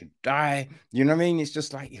you. You should die. You know what I mean? It's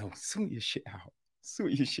just like, yo, sort your shit out.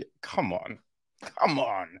 Sort your shit. Come on.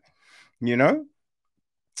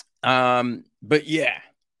 But yeah,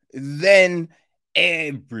 then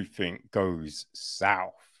everything goes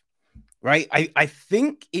south. right? I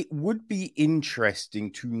think it would be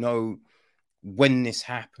interesting to know when this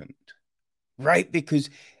happened, right? Because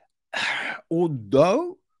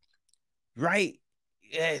although, right,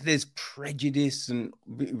 yeah, there's prejudice and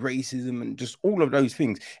racism and just all of those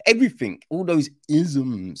things, everything, all those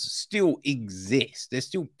isms still exist. They're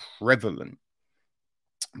still prevalent.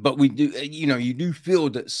 But we do, you do feel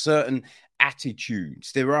that certain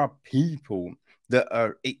attitudes, there are people that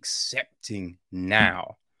are accepting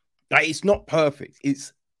now. Like, it's not perfect.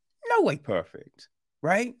 It's no way perfect,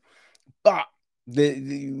 right? But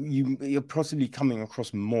you're possibly coming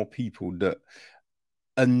across more people that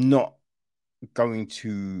are not going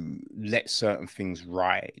to let certain things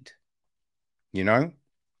ride, you know?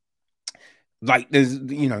 Like, there's,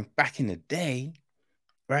 back in the day,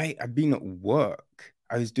 right? I've been at work.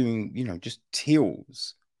 I was doing, just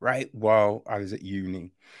tills, right? While I was at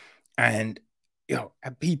uni. And,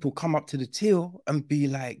 had people come up to the till and be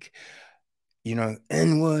like,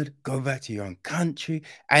 N-word, go back to your own country.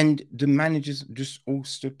 And the managers just all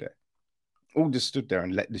stood there, all just stood there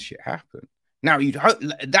and let the shit happen. Now, you'd hope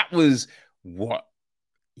that was what,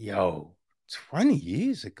 20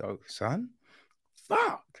 years ago, son.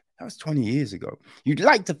 Fuck. That was 20 years ago. You'd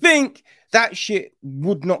like to think that shit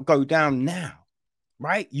would not go down now,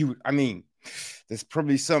 right? There's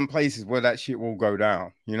probably some places where that shit will go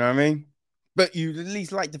down. You know what I mean? But you'd at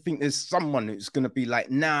least like to think there's someone who's going to be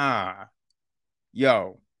like, nah,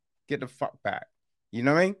 get the fuck back. You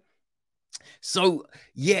know what I mean? So,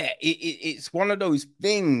 yeah, it's one of those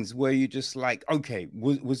things where you're just like, okay,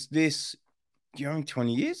 was this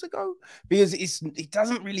 20 years ago? Because it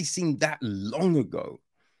doesn't really seem that long ago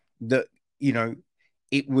that,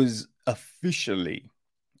 it was officially,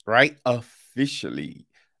 right? Officially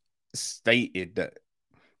stated that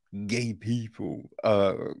gay people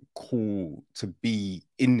are cool to be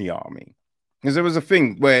in the army. Because there was a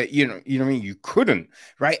thing where, what I mean, you couldn't,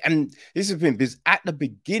 right? And this is the thing, because at the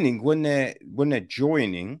beginning, when they're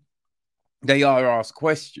joining, they are asked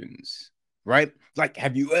questions, right? Like,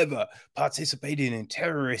 have you ever participated in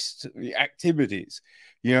terrorist activities?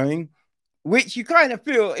 You know what I mean? Which you kind of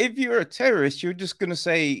feel, if you're a terrorist, you're just going to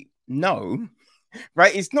say no,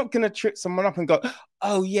 right? It's not going to trip someone up and go,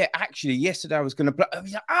 oh, yeah, actually, yesterday I was going to play.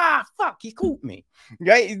 Like, fuck, you caught me,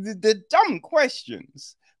 right? The dumb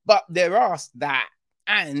questions, but they're asked that.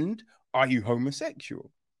 And are you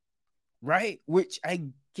homosexual, right? Which,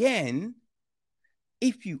 again,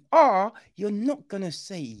 if you are, you're not going to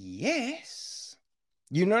say yes.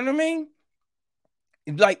 You know what I mean?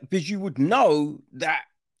 Like, because you would know that,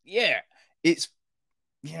 yeah, it's,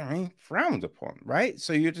 frowned upon, right?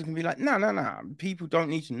 So you're just gonna be like, no, people don't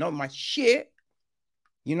need to know my shit.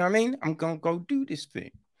 You know what I mean? I'm gonna go do this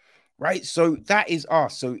thing, right? So that is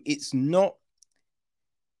us. So it's not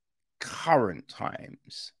current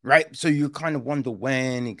times, right? So you kind of wonder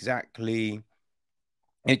when exactly.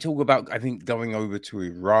 They talk about, I think, going over to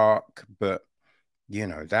Iraq, but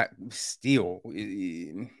that still,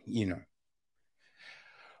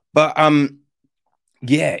 but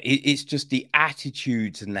yeah, it's just the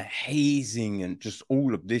attitudes and the hazing and just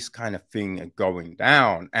all of this kind of thing are going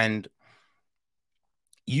down, and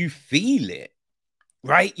you feel it,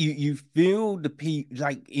 right? You feel the people,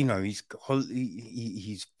 like, his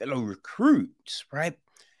fellow recruits, right?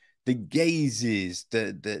 The gazes,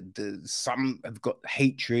 the some have got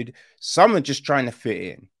hatred, some are just trying to fit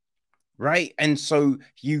in, right? And so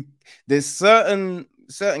there's certain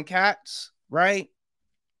cats, right?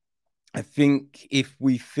 I think if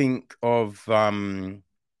we think of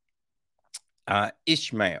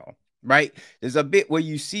Ishmael, right? There's a bit where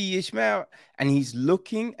you see Ishmael and he's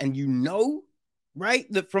looking, and right,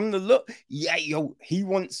 that from the look, yeah, he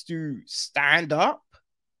wants to stand up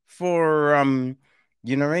for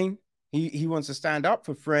you know what I mean? He wants to stand up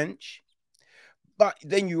for French, but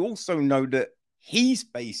then you also know that he's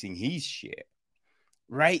facing his shit,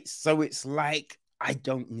 right? So it's like, I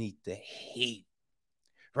don't need the hate,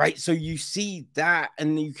 right? So you see that,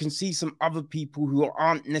 and you can see some other people who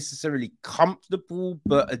aren't necessarily comfortable,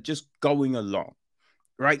 but are just going along,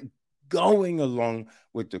 right? Going along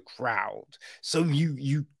with the crowd. So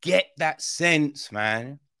you get that sense,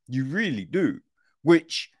 man. You really do.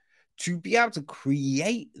 Which, to be able to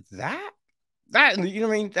create that, you know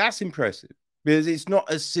what I mean? That's impressive, because it's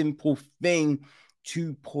not a simple thing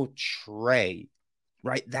to portray,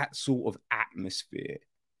 right? That sort of atmosphere.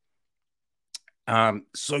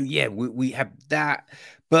 So yeah, we have that,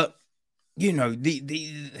 but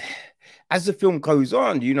the as the film goes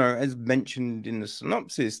on, as mentioned in the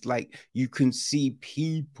synopsis, like, you can see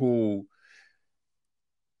people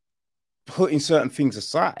putting certain things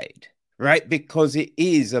aside, right? Because it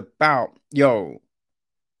is about,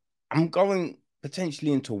 I'm going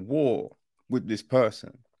potentially into war with this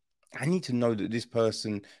person. I need to know that this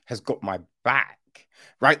person has got my back,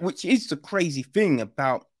 right? Which is the crazy thing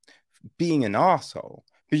about being an asshole.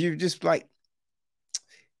 Because you're just like,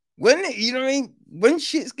 when, you know what I mean? When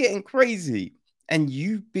shit's getting crazy and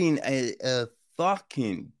you've been a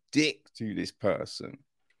fucking dick to this person,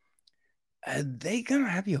 are they gonna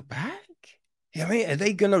have your back? You know what I mean? Are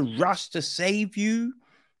they gonna rush to save you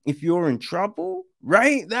if you're in trouble?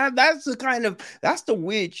 Right? That's the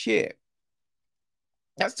weird shit.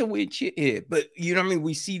 That's the weird shit here. But you know what I mean?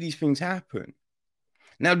 We see these things happen.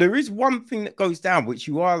 Now, there is one thing that goes down, which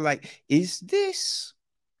you are like, is this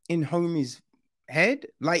in Homie's head?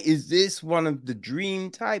 Like, is this one of the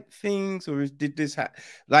dream type things, or did this happen?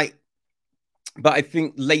 Like, but I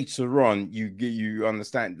think later on you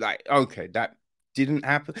understand, like, okay, that didn't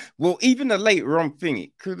happen. Well, even the later on thing,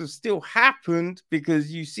 it could have still happened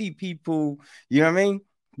because you see people, you know what I mean?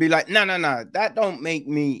 Be like, no, that don't make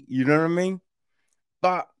me, you know what I mean?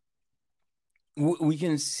 But we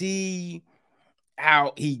can see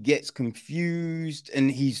how he gets confused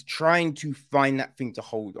and he's trying to find that thing to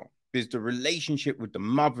hold on because the relationship with the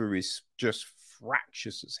mother is just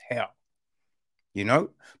fractious as hell, you know.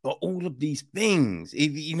 But all of these things,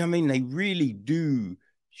 you know what I mean, they really do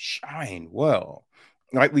shine well.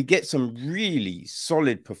 Like, we get some really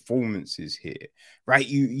solid performances here, right?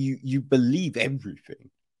 You believe everything,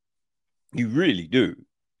 you really do,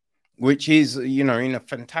 which is, you know, in a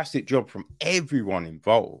fantastic job from everyone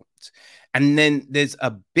involved. And then there's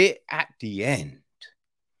a bit at the end,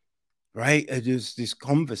 right? There's this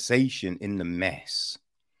conversation in the mess,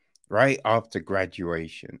 right after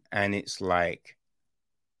graduation, and it's like,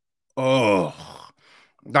 oh,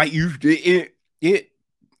 like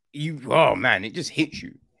oh man, it just hits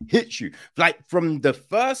you like from the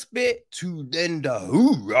first bit to then the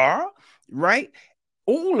hoorah, right?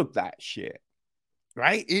 All of that shit,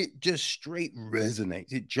 right? It just straight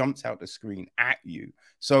resonates. It jumps out the screen at you.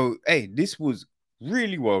 So, hey, this was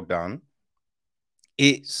really well done.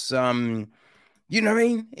 It's you know what I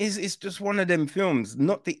mean? It's just one of them films,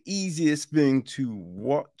 not the easiest thing to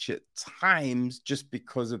watch at times, just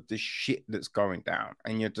because of the shit that's going down.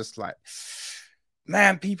 And you're just like,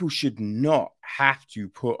 man, people should not have to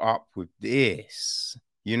put up with this.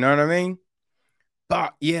 You know what I mean?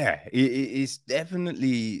 But yeah, it's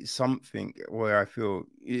definitely something where I feel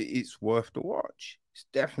it's worth the watch. It's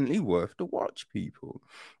definitely worth the watch, people.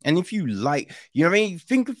 And if you like, you know what I mean?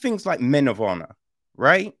 Think of things like Men of Honor,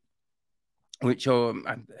 right? Which are,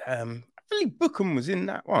 I believe Bookham was in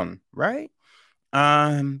that one, right?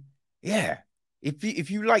 Yeah. If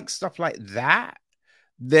you like stuff like that,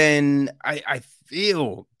 then I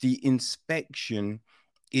feel The Inspection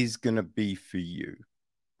is gonna be for you,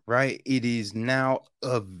 right? It is now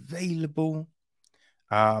available.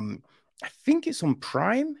 I think it's on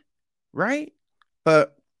Prime, right?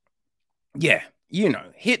 But yeah, you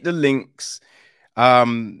know, hit the links.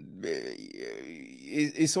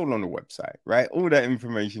 It's all on the website, right? All that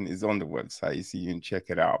information is on the website, so you can check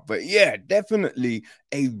it out. But yeah, definitely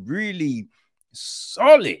a really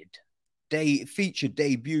solid feature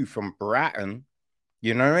debut from Bratton.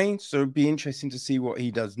 You know what I mean? So it'd be interesting to see what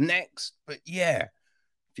he does next. But yeah,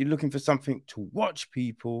 if you're looking for something to watch,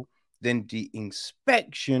 people, then The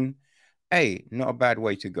Inspection, hey, not a bad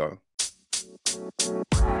way to go.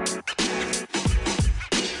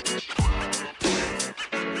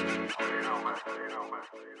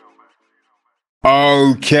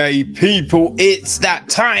 Okay, people, it's that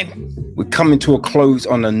time. We're coming to a close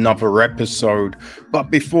on another episode. But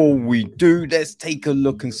before we do, let's take a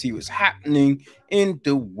look and see what's happening in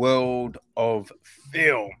the world of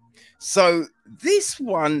film. So this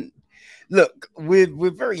one, look, we're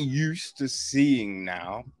very used to seeing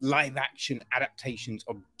now live action adaptations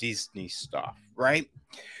of Disney stuff, right?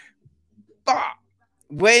 But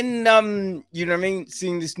when you know what I mean,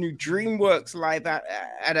 seeing this new DreamWorks live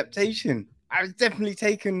adaptation, I was definitely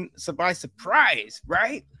taken by surprise,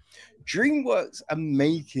 right? DreamWorks are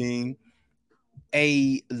making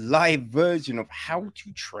a live version of How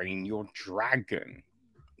to Train Your Dragon.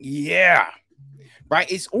 Yeah,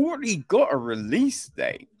 right. It's already got a release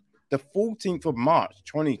date, the 14th of March,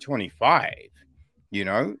 2025, you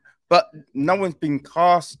know, but no one's been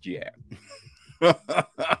cast yet,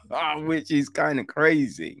 which is kind of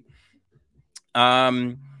crazy.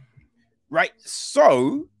 Right.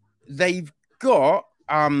 So they've got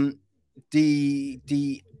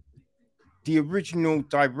the original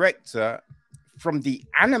director from the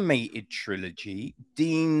animated trilogy,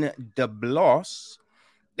 Dean DeBloss.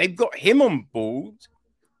 They've got him on board,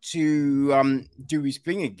 to do his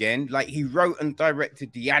thing again. Like, he wrote and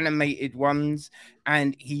directed the animated ones,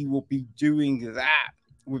 and he will be doing that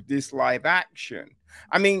with this live action.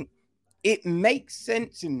 I mean, it makes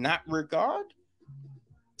sense in that regard,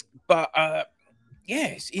 but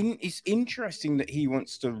yeah, it's interesting that he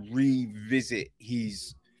wants to revisit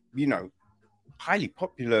his, highly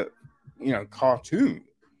popular, cartoon,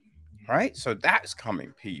 right? So that's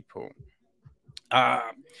coming, people. M.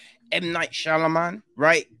 Night Shyamalan,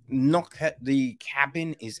 right? Knock at the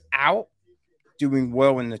Cabin is out, doing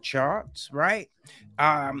well in the charts, right?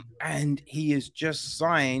 And he has just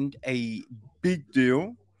signed a big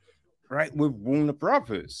deal, right, with Warner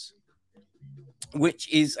Brothers,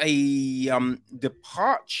 which is a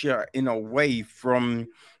departure in a way from,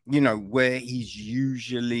 where he's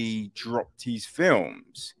usually dropped his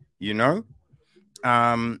films,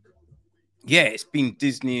 yeah, it's been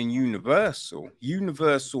Disney and Universal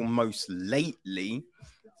most lately,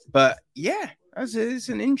 but yeah, it's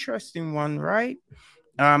an interesting one, right?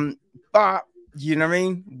 But you know what I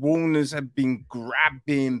mean? Warners have been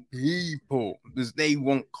grabbing people because they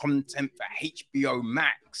want content for HBO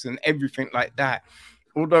Max and everything like that.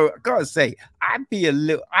 Although I gotta say, I'd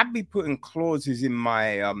be putting clauses in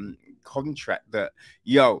my contract that,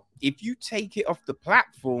 if you take it off the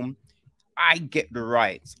platform, I get the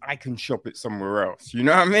rights. I can shop it somewhere else. You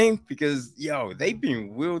know what I mean? Because they've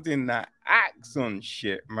been wielding that axe on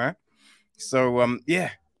shit, man. So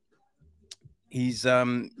yeah. He's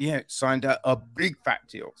signed a big fat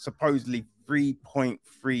deal, supposedly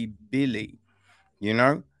 3.3 billion,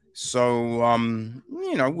 So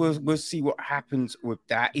we'll see what happens with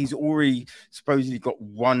that. He's already supposedly got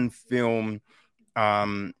one film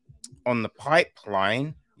on the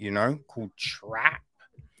pipeline, called Trap,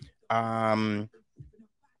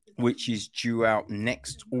 which is due out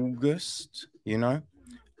next August,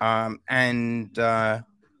 and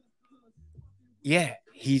yeah,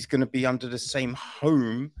 he's going to be under the same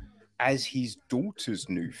home as his daughter's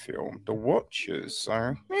new film, The Watchers.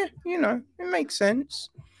 So, yeah, it makes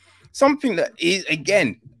sense. Something that is,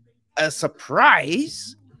 again, a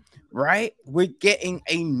surprise, right? We're getting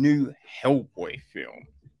a new Hellboy film.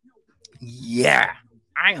 Yeah,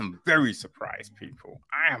 I am very surprised, people.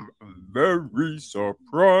 I am very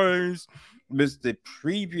surprised because the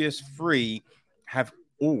previous three have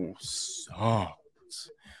all sucked.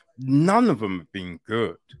 None of them have been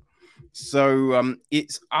good. So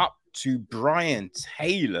it's up to Brian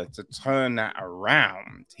Taylor to turn that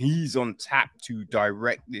around. He's on tap to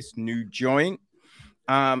direct this new joint.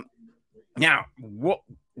 Now, what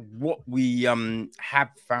we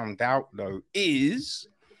have found out though is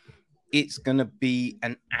it's gonna be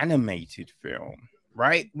an animated film,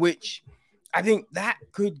 right? Which I think that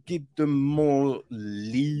could give them more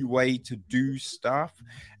leeway to do stuff,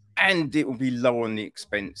 and it will be low on the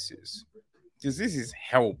expenses. Because this is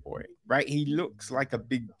Hellboy, right? He looks like a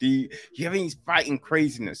big D. He's fighting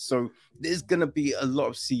craziness. So there's going to be a lot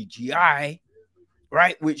of CGI,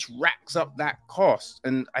 right? Which racks up that cost.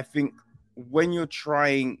 And I think when you're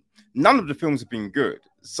trying, none of the films have been good.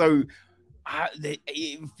 So it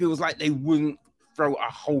feels like they wouldn't throw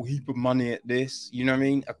a whole heap of money at this, you know what I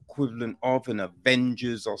mean? Equivalent of an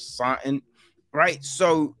Avengers or something, right?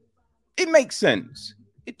 So it makes sense.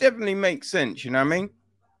 It definitely makes sense, you know what I mean?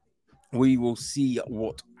 We will see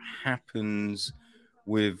what happens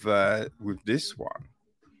with this one.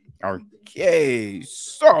 Okay,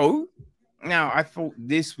 so now I thought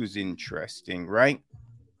this was interesting, right?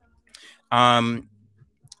 Man,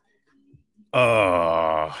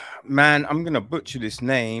 I'm gonna butcher this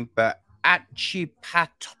name, but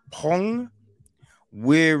Achipatpong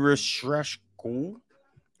Weerashrashkul,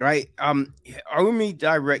 right? Omi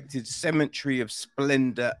directed Cemetery of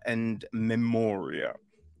Splendor and Memoria,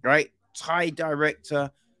 right? Thai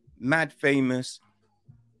director, mad famous.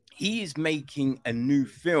 He is making a new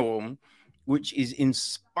film which is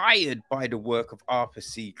inspired by the work of Arthur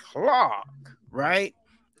C. Clarke, right?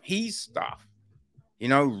 His stuff,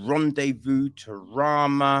 Rendezvous to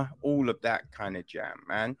Rama, all of that kind of jam,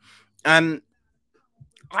 man. I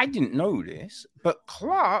didn't know this, but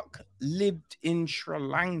Clarke lived in Sri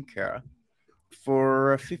Lanka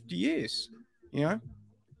for 50 years,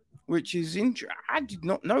 which is interesting. I did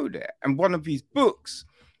not know that. And one of his books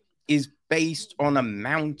is based on a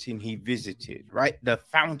mountain he visited, right? The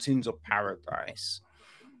Fountains of Paradise.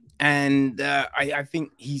 And I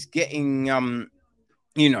think he's getting,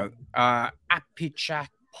 Apichat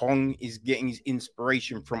Pong is getting his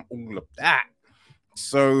inspiration from all of that.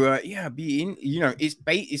 So, it's going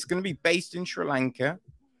to be based in Sri Lanka,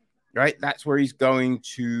 right? That's where he's going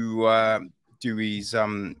to do his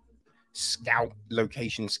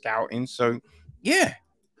location scouting. So yeah,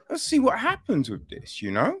 let's see what happens with this,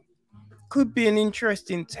 you know? Could be an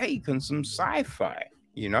interesting take on some sci-fi,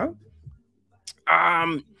 you know?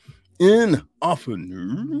 In other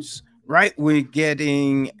news, right, we're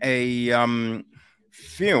getting a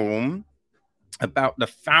film about the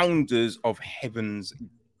founders of Heaven's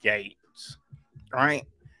Gate, right?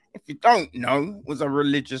 If you don't know, it was a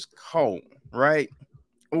religious cult, right?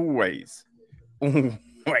 Always,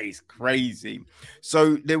 always crazy.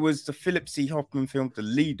 So there was the Philip C. Hoffman film, The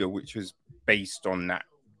Leader, which was based on that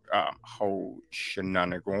whole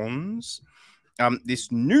shenanigans.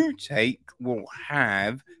 This new take will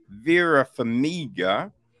have Vera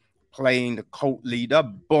Farmiga playing the cult leader,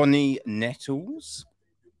 Bonnie Nettles,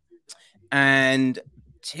 and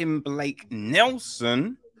Tim Blake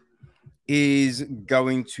Nelson is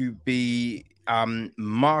going to be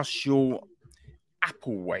Marshall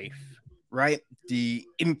Applewhite, right? The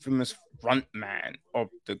infamous frontman of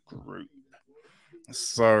the group.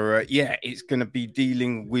 So, yeah, it's going to be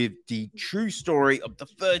dealing with the true story of the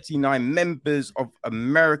 39 members of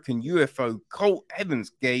American UFO cult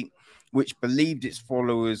Heaven's Gate, which believed its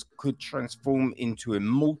followers could transform into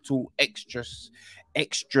immortal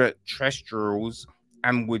extraterrestrials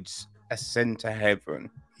and would ascend to heaven.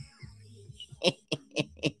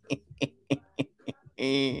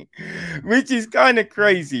 Which is kind of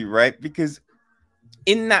crazy, right? Because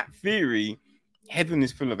in that theory, heaven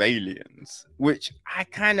is full of aliens, which I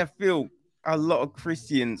kind of feel a lot of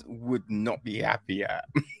Christians would not be happy at.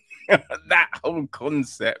 That whole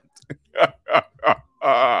concept.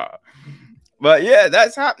 But yeah,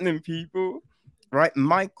 that's happening, people. Right?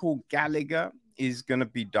 Michael Gallagher is going to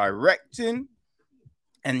be directing,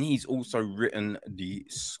 and he's also written the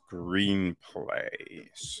screenplay.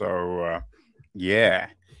 So, yeah,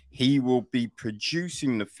 he will be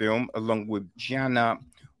producing the film along with Jana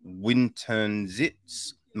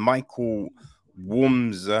Winternsitz, Michael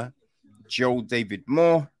Wormser, Joel David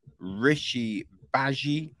Moore, Rishi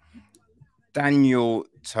Baji, Daniel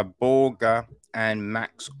Taborga, and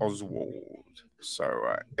Max Oswald.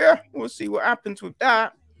 So, yeah, we'll see what happens with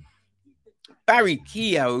that. Barry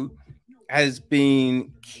Keogh has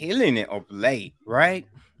been killing it of late, right?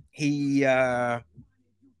 He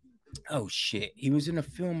oh shit, he was in a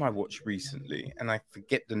film I watched recently and I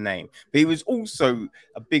forget the name, but he was also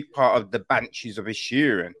a big part of the Banshees of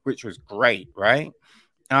Inisherin, which was great, right?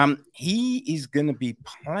 He is gonna be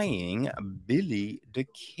playing Billy the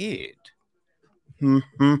Kid.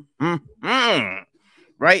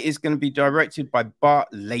 Right, it's gonna be directed by Bart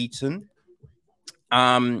Layton.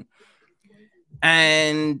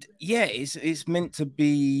 And yeah, it's meant to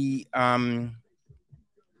be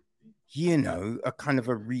you know, a kind of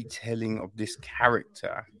a retelling of this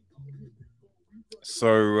character.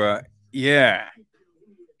 So yeah,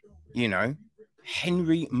 you know,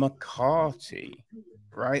 Henry McCarthy,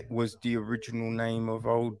 right, was the original name of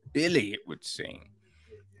old Billy, it would seem,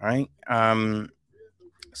 right?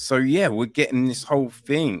 So yeah, we're getting this whole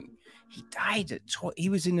thing. He died at he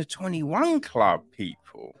was in the 21 Club,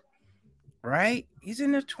 people, right? He's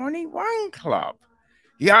in the 21 Club.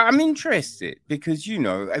 Yeah, I'm interested because, you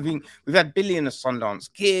know, I mean, we've had Billy and the Sundance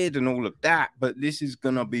Kid and all of that, but this is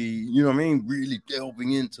going to be, you know what I mean, really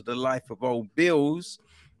delving into the life of old Bills,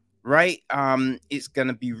 right? It's going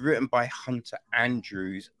to be written by Hunter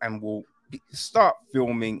Andrews and will start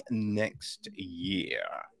filming next year.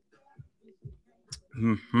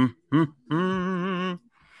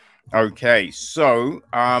 Okay, so,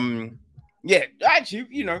 yeah, actually,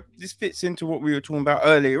 you know, this fits into what we were talking about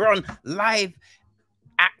earlier on, live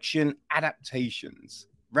action adaptations,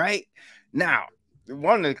 right? Now,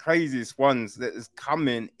 one of the craziest ones that is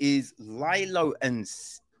coming is Lilo and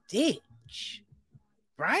Stitch,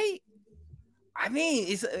 right? I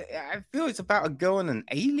mean, I feel it's about a girl and an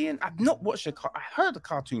alien. I've not watched I heard the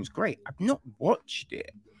cartoon's great. I've not watched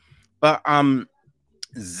it, but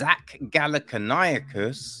Zach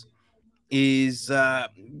Galifianakis is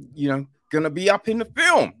you know, gonna be up in the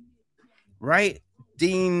film, right?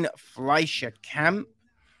 Dean Fleischer Camp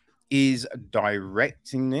is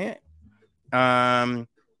directing it.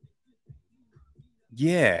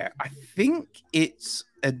 Yeah, I think it's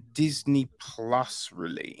a Disney Plus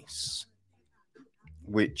release,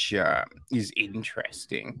 which is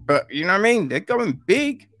interesting. But you know what I mean? They're going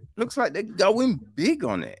big. Looks like they're going big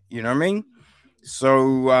on it. You know what I mean?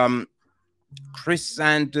 So Chris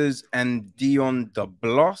Sanders and Dion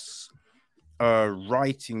DeBloss are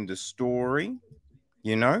writing the story,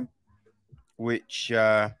 you know, which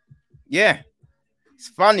yeah, it's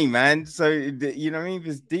funny, man. So you know what I mean?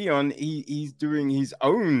 This Dion, he's doing his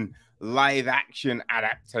own live action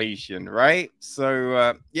adaptation, right?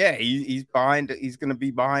 So yeah, he's behind. He's going to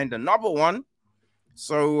be behind another one,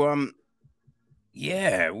 So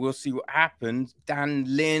yeah, we'll see what happens. Dan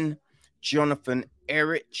Lin, Jonathan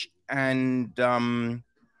Erich, and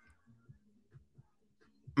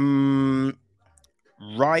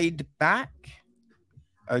Ride Back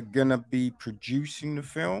are gonna be producing the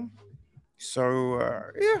film. So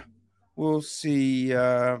yeah, we'll see.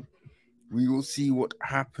 We will see what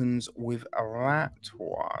happens with that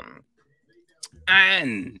one.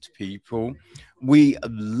 And people, we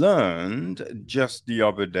learned just the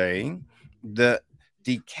other day that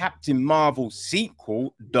the Captain Marvel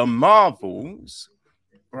sequel, The Marvels,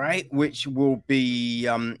 right, which will be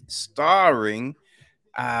starring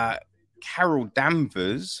Carol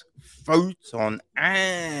Danvers, Photon,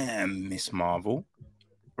 and Miss Marvel,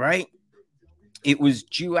 right? It was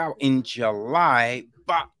due out in July,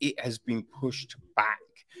 but it has been pushed back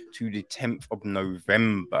to the 10th of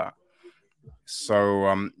November.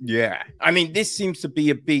 So yeah, I mean, this seems to be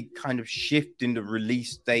a big kind of shift in the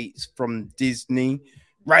release dates from Disney,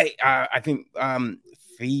 right? I think Kevin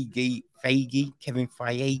Feige,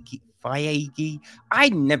 I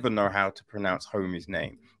never know how to pronounce Homie's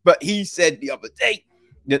name, but he said the other day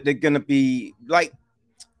that they're gonna be like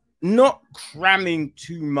not cramming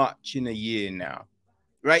too much in a year now,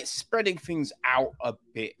 right? Spreading things out a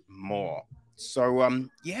bit more. So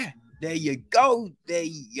yeah, there you go. There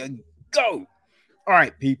you go. All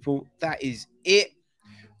right, people, that is it.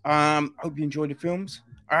 Hope you enjoyed the films.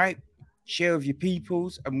 All right, share with your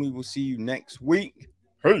peoples, and we will see you next week.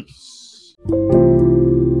 Peace.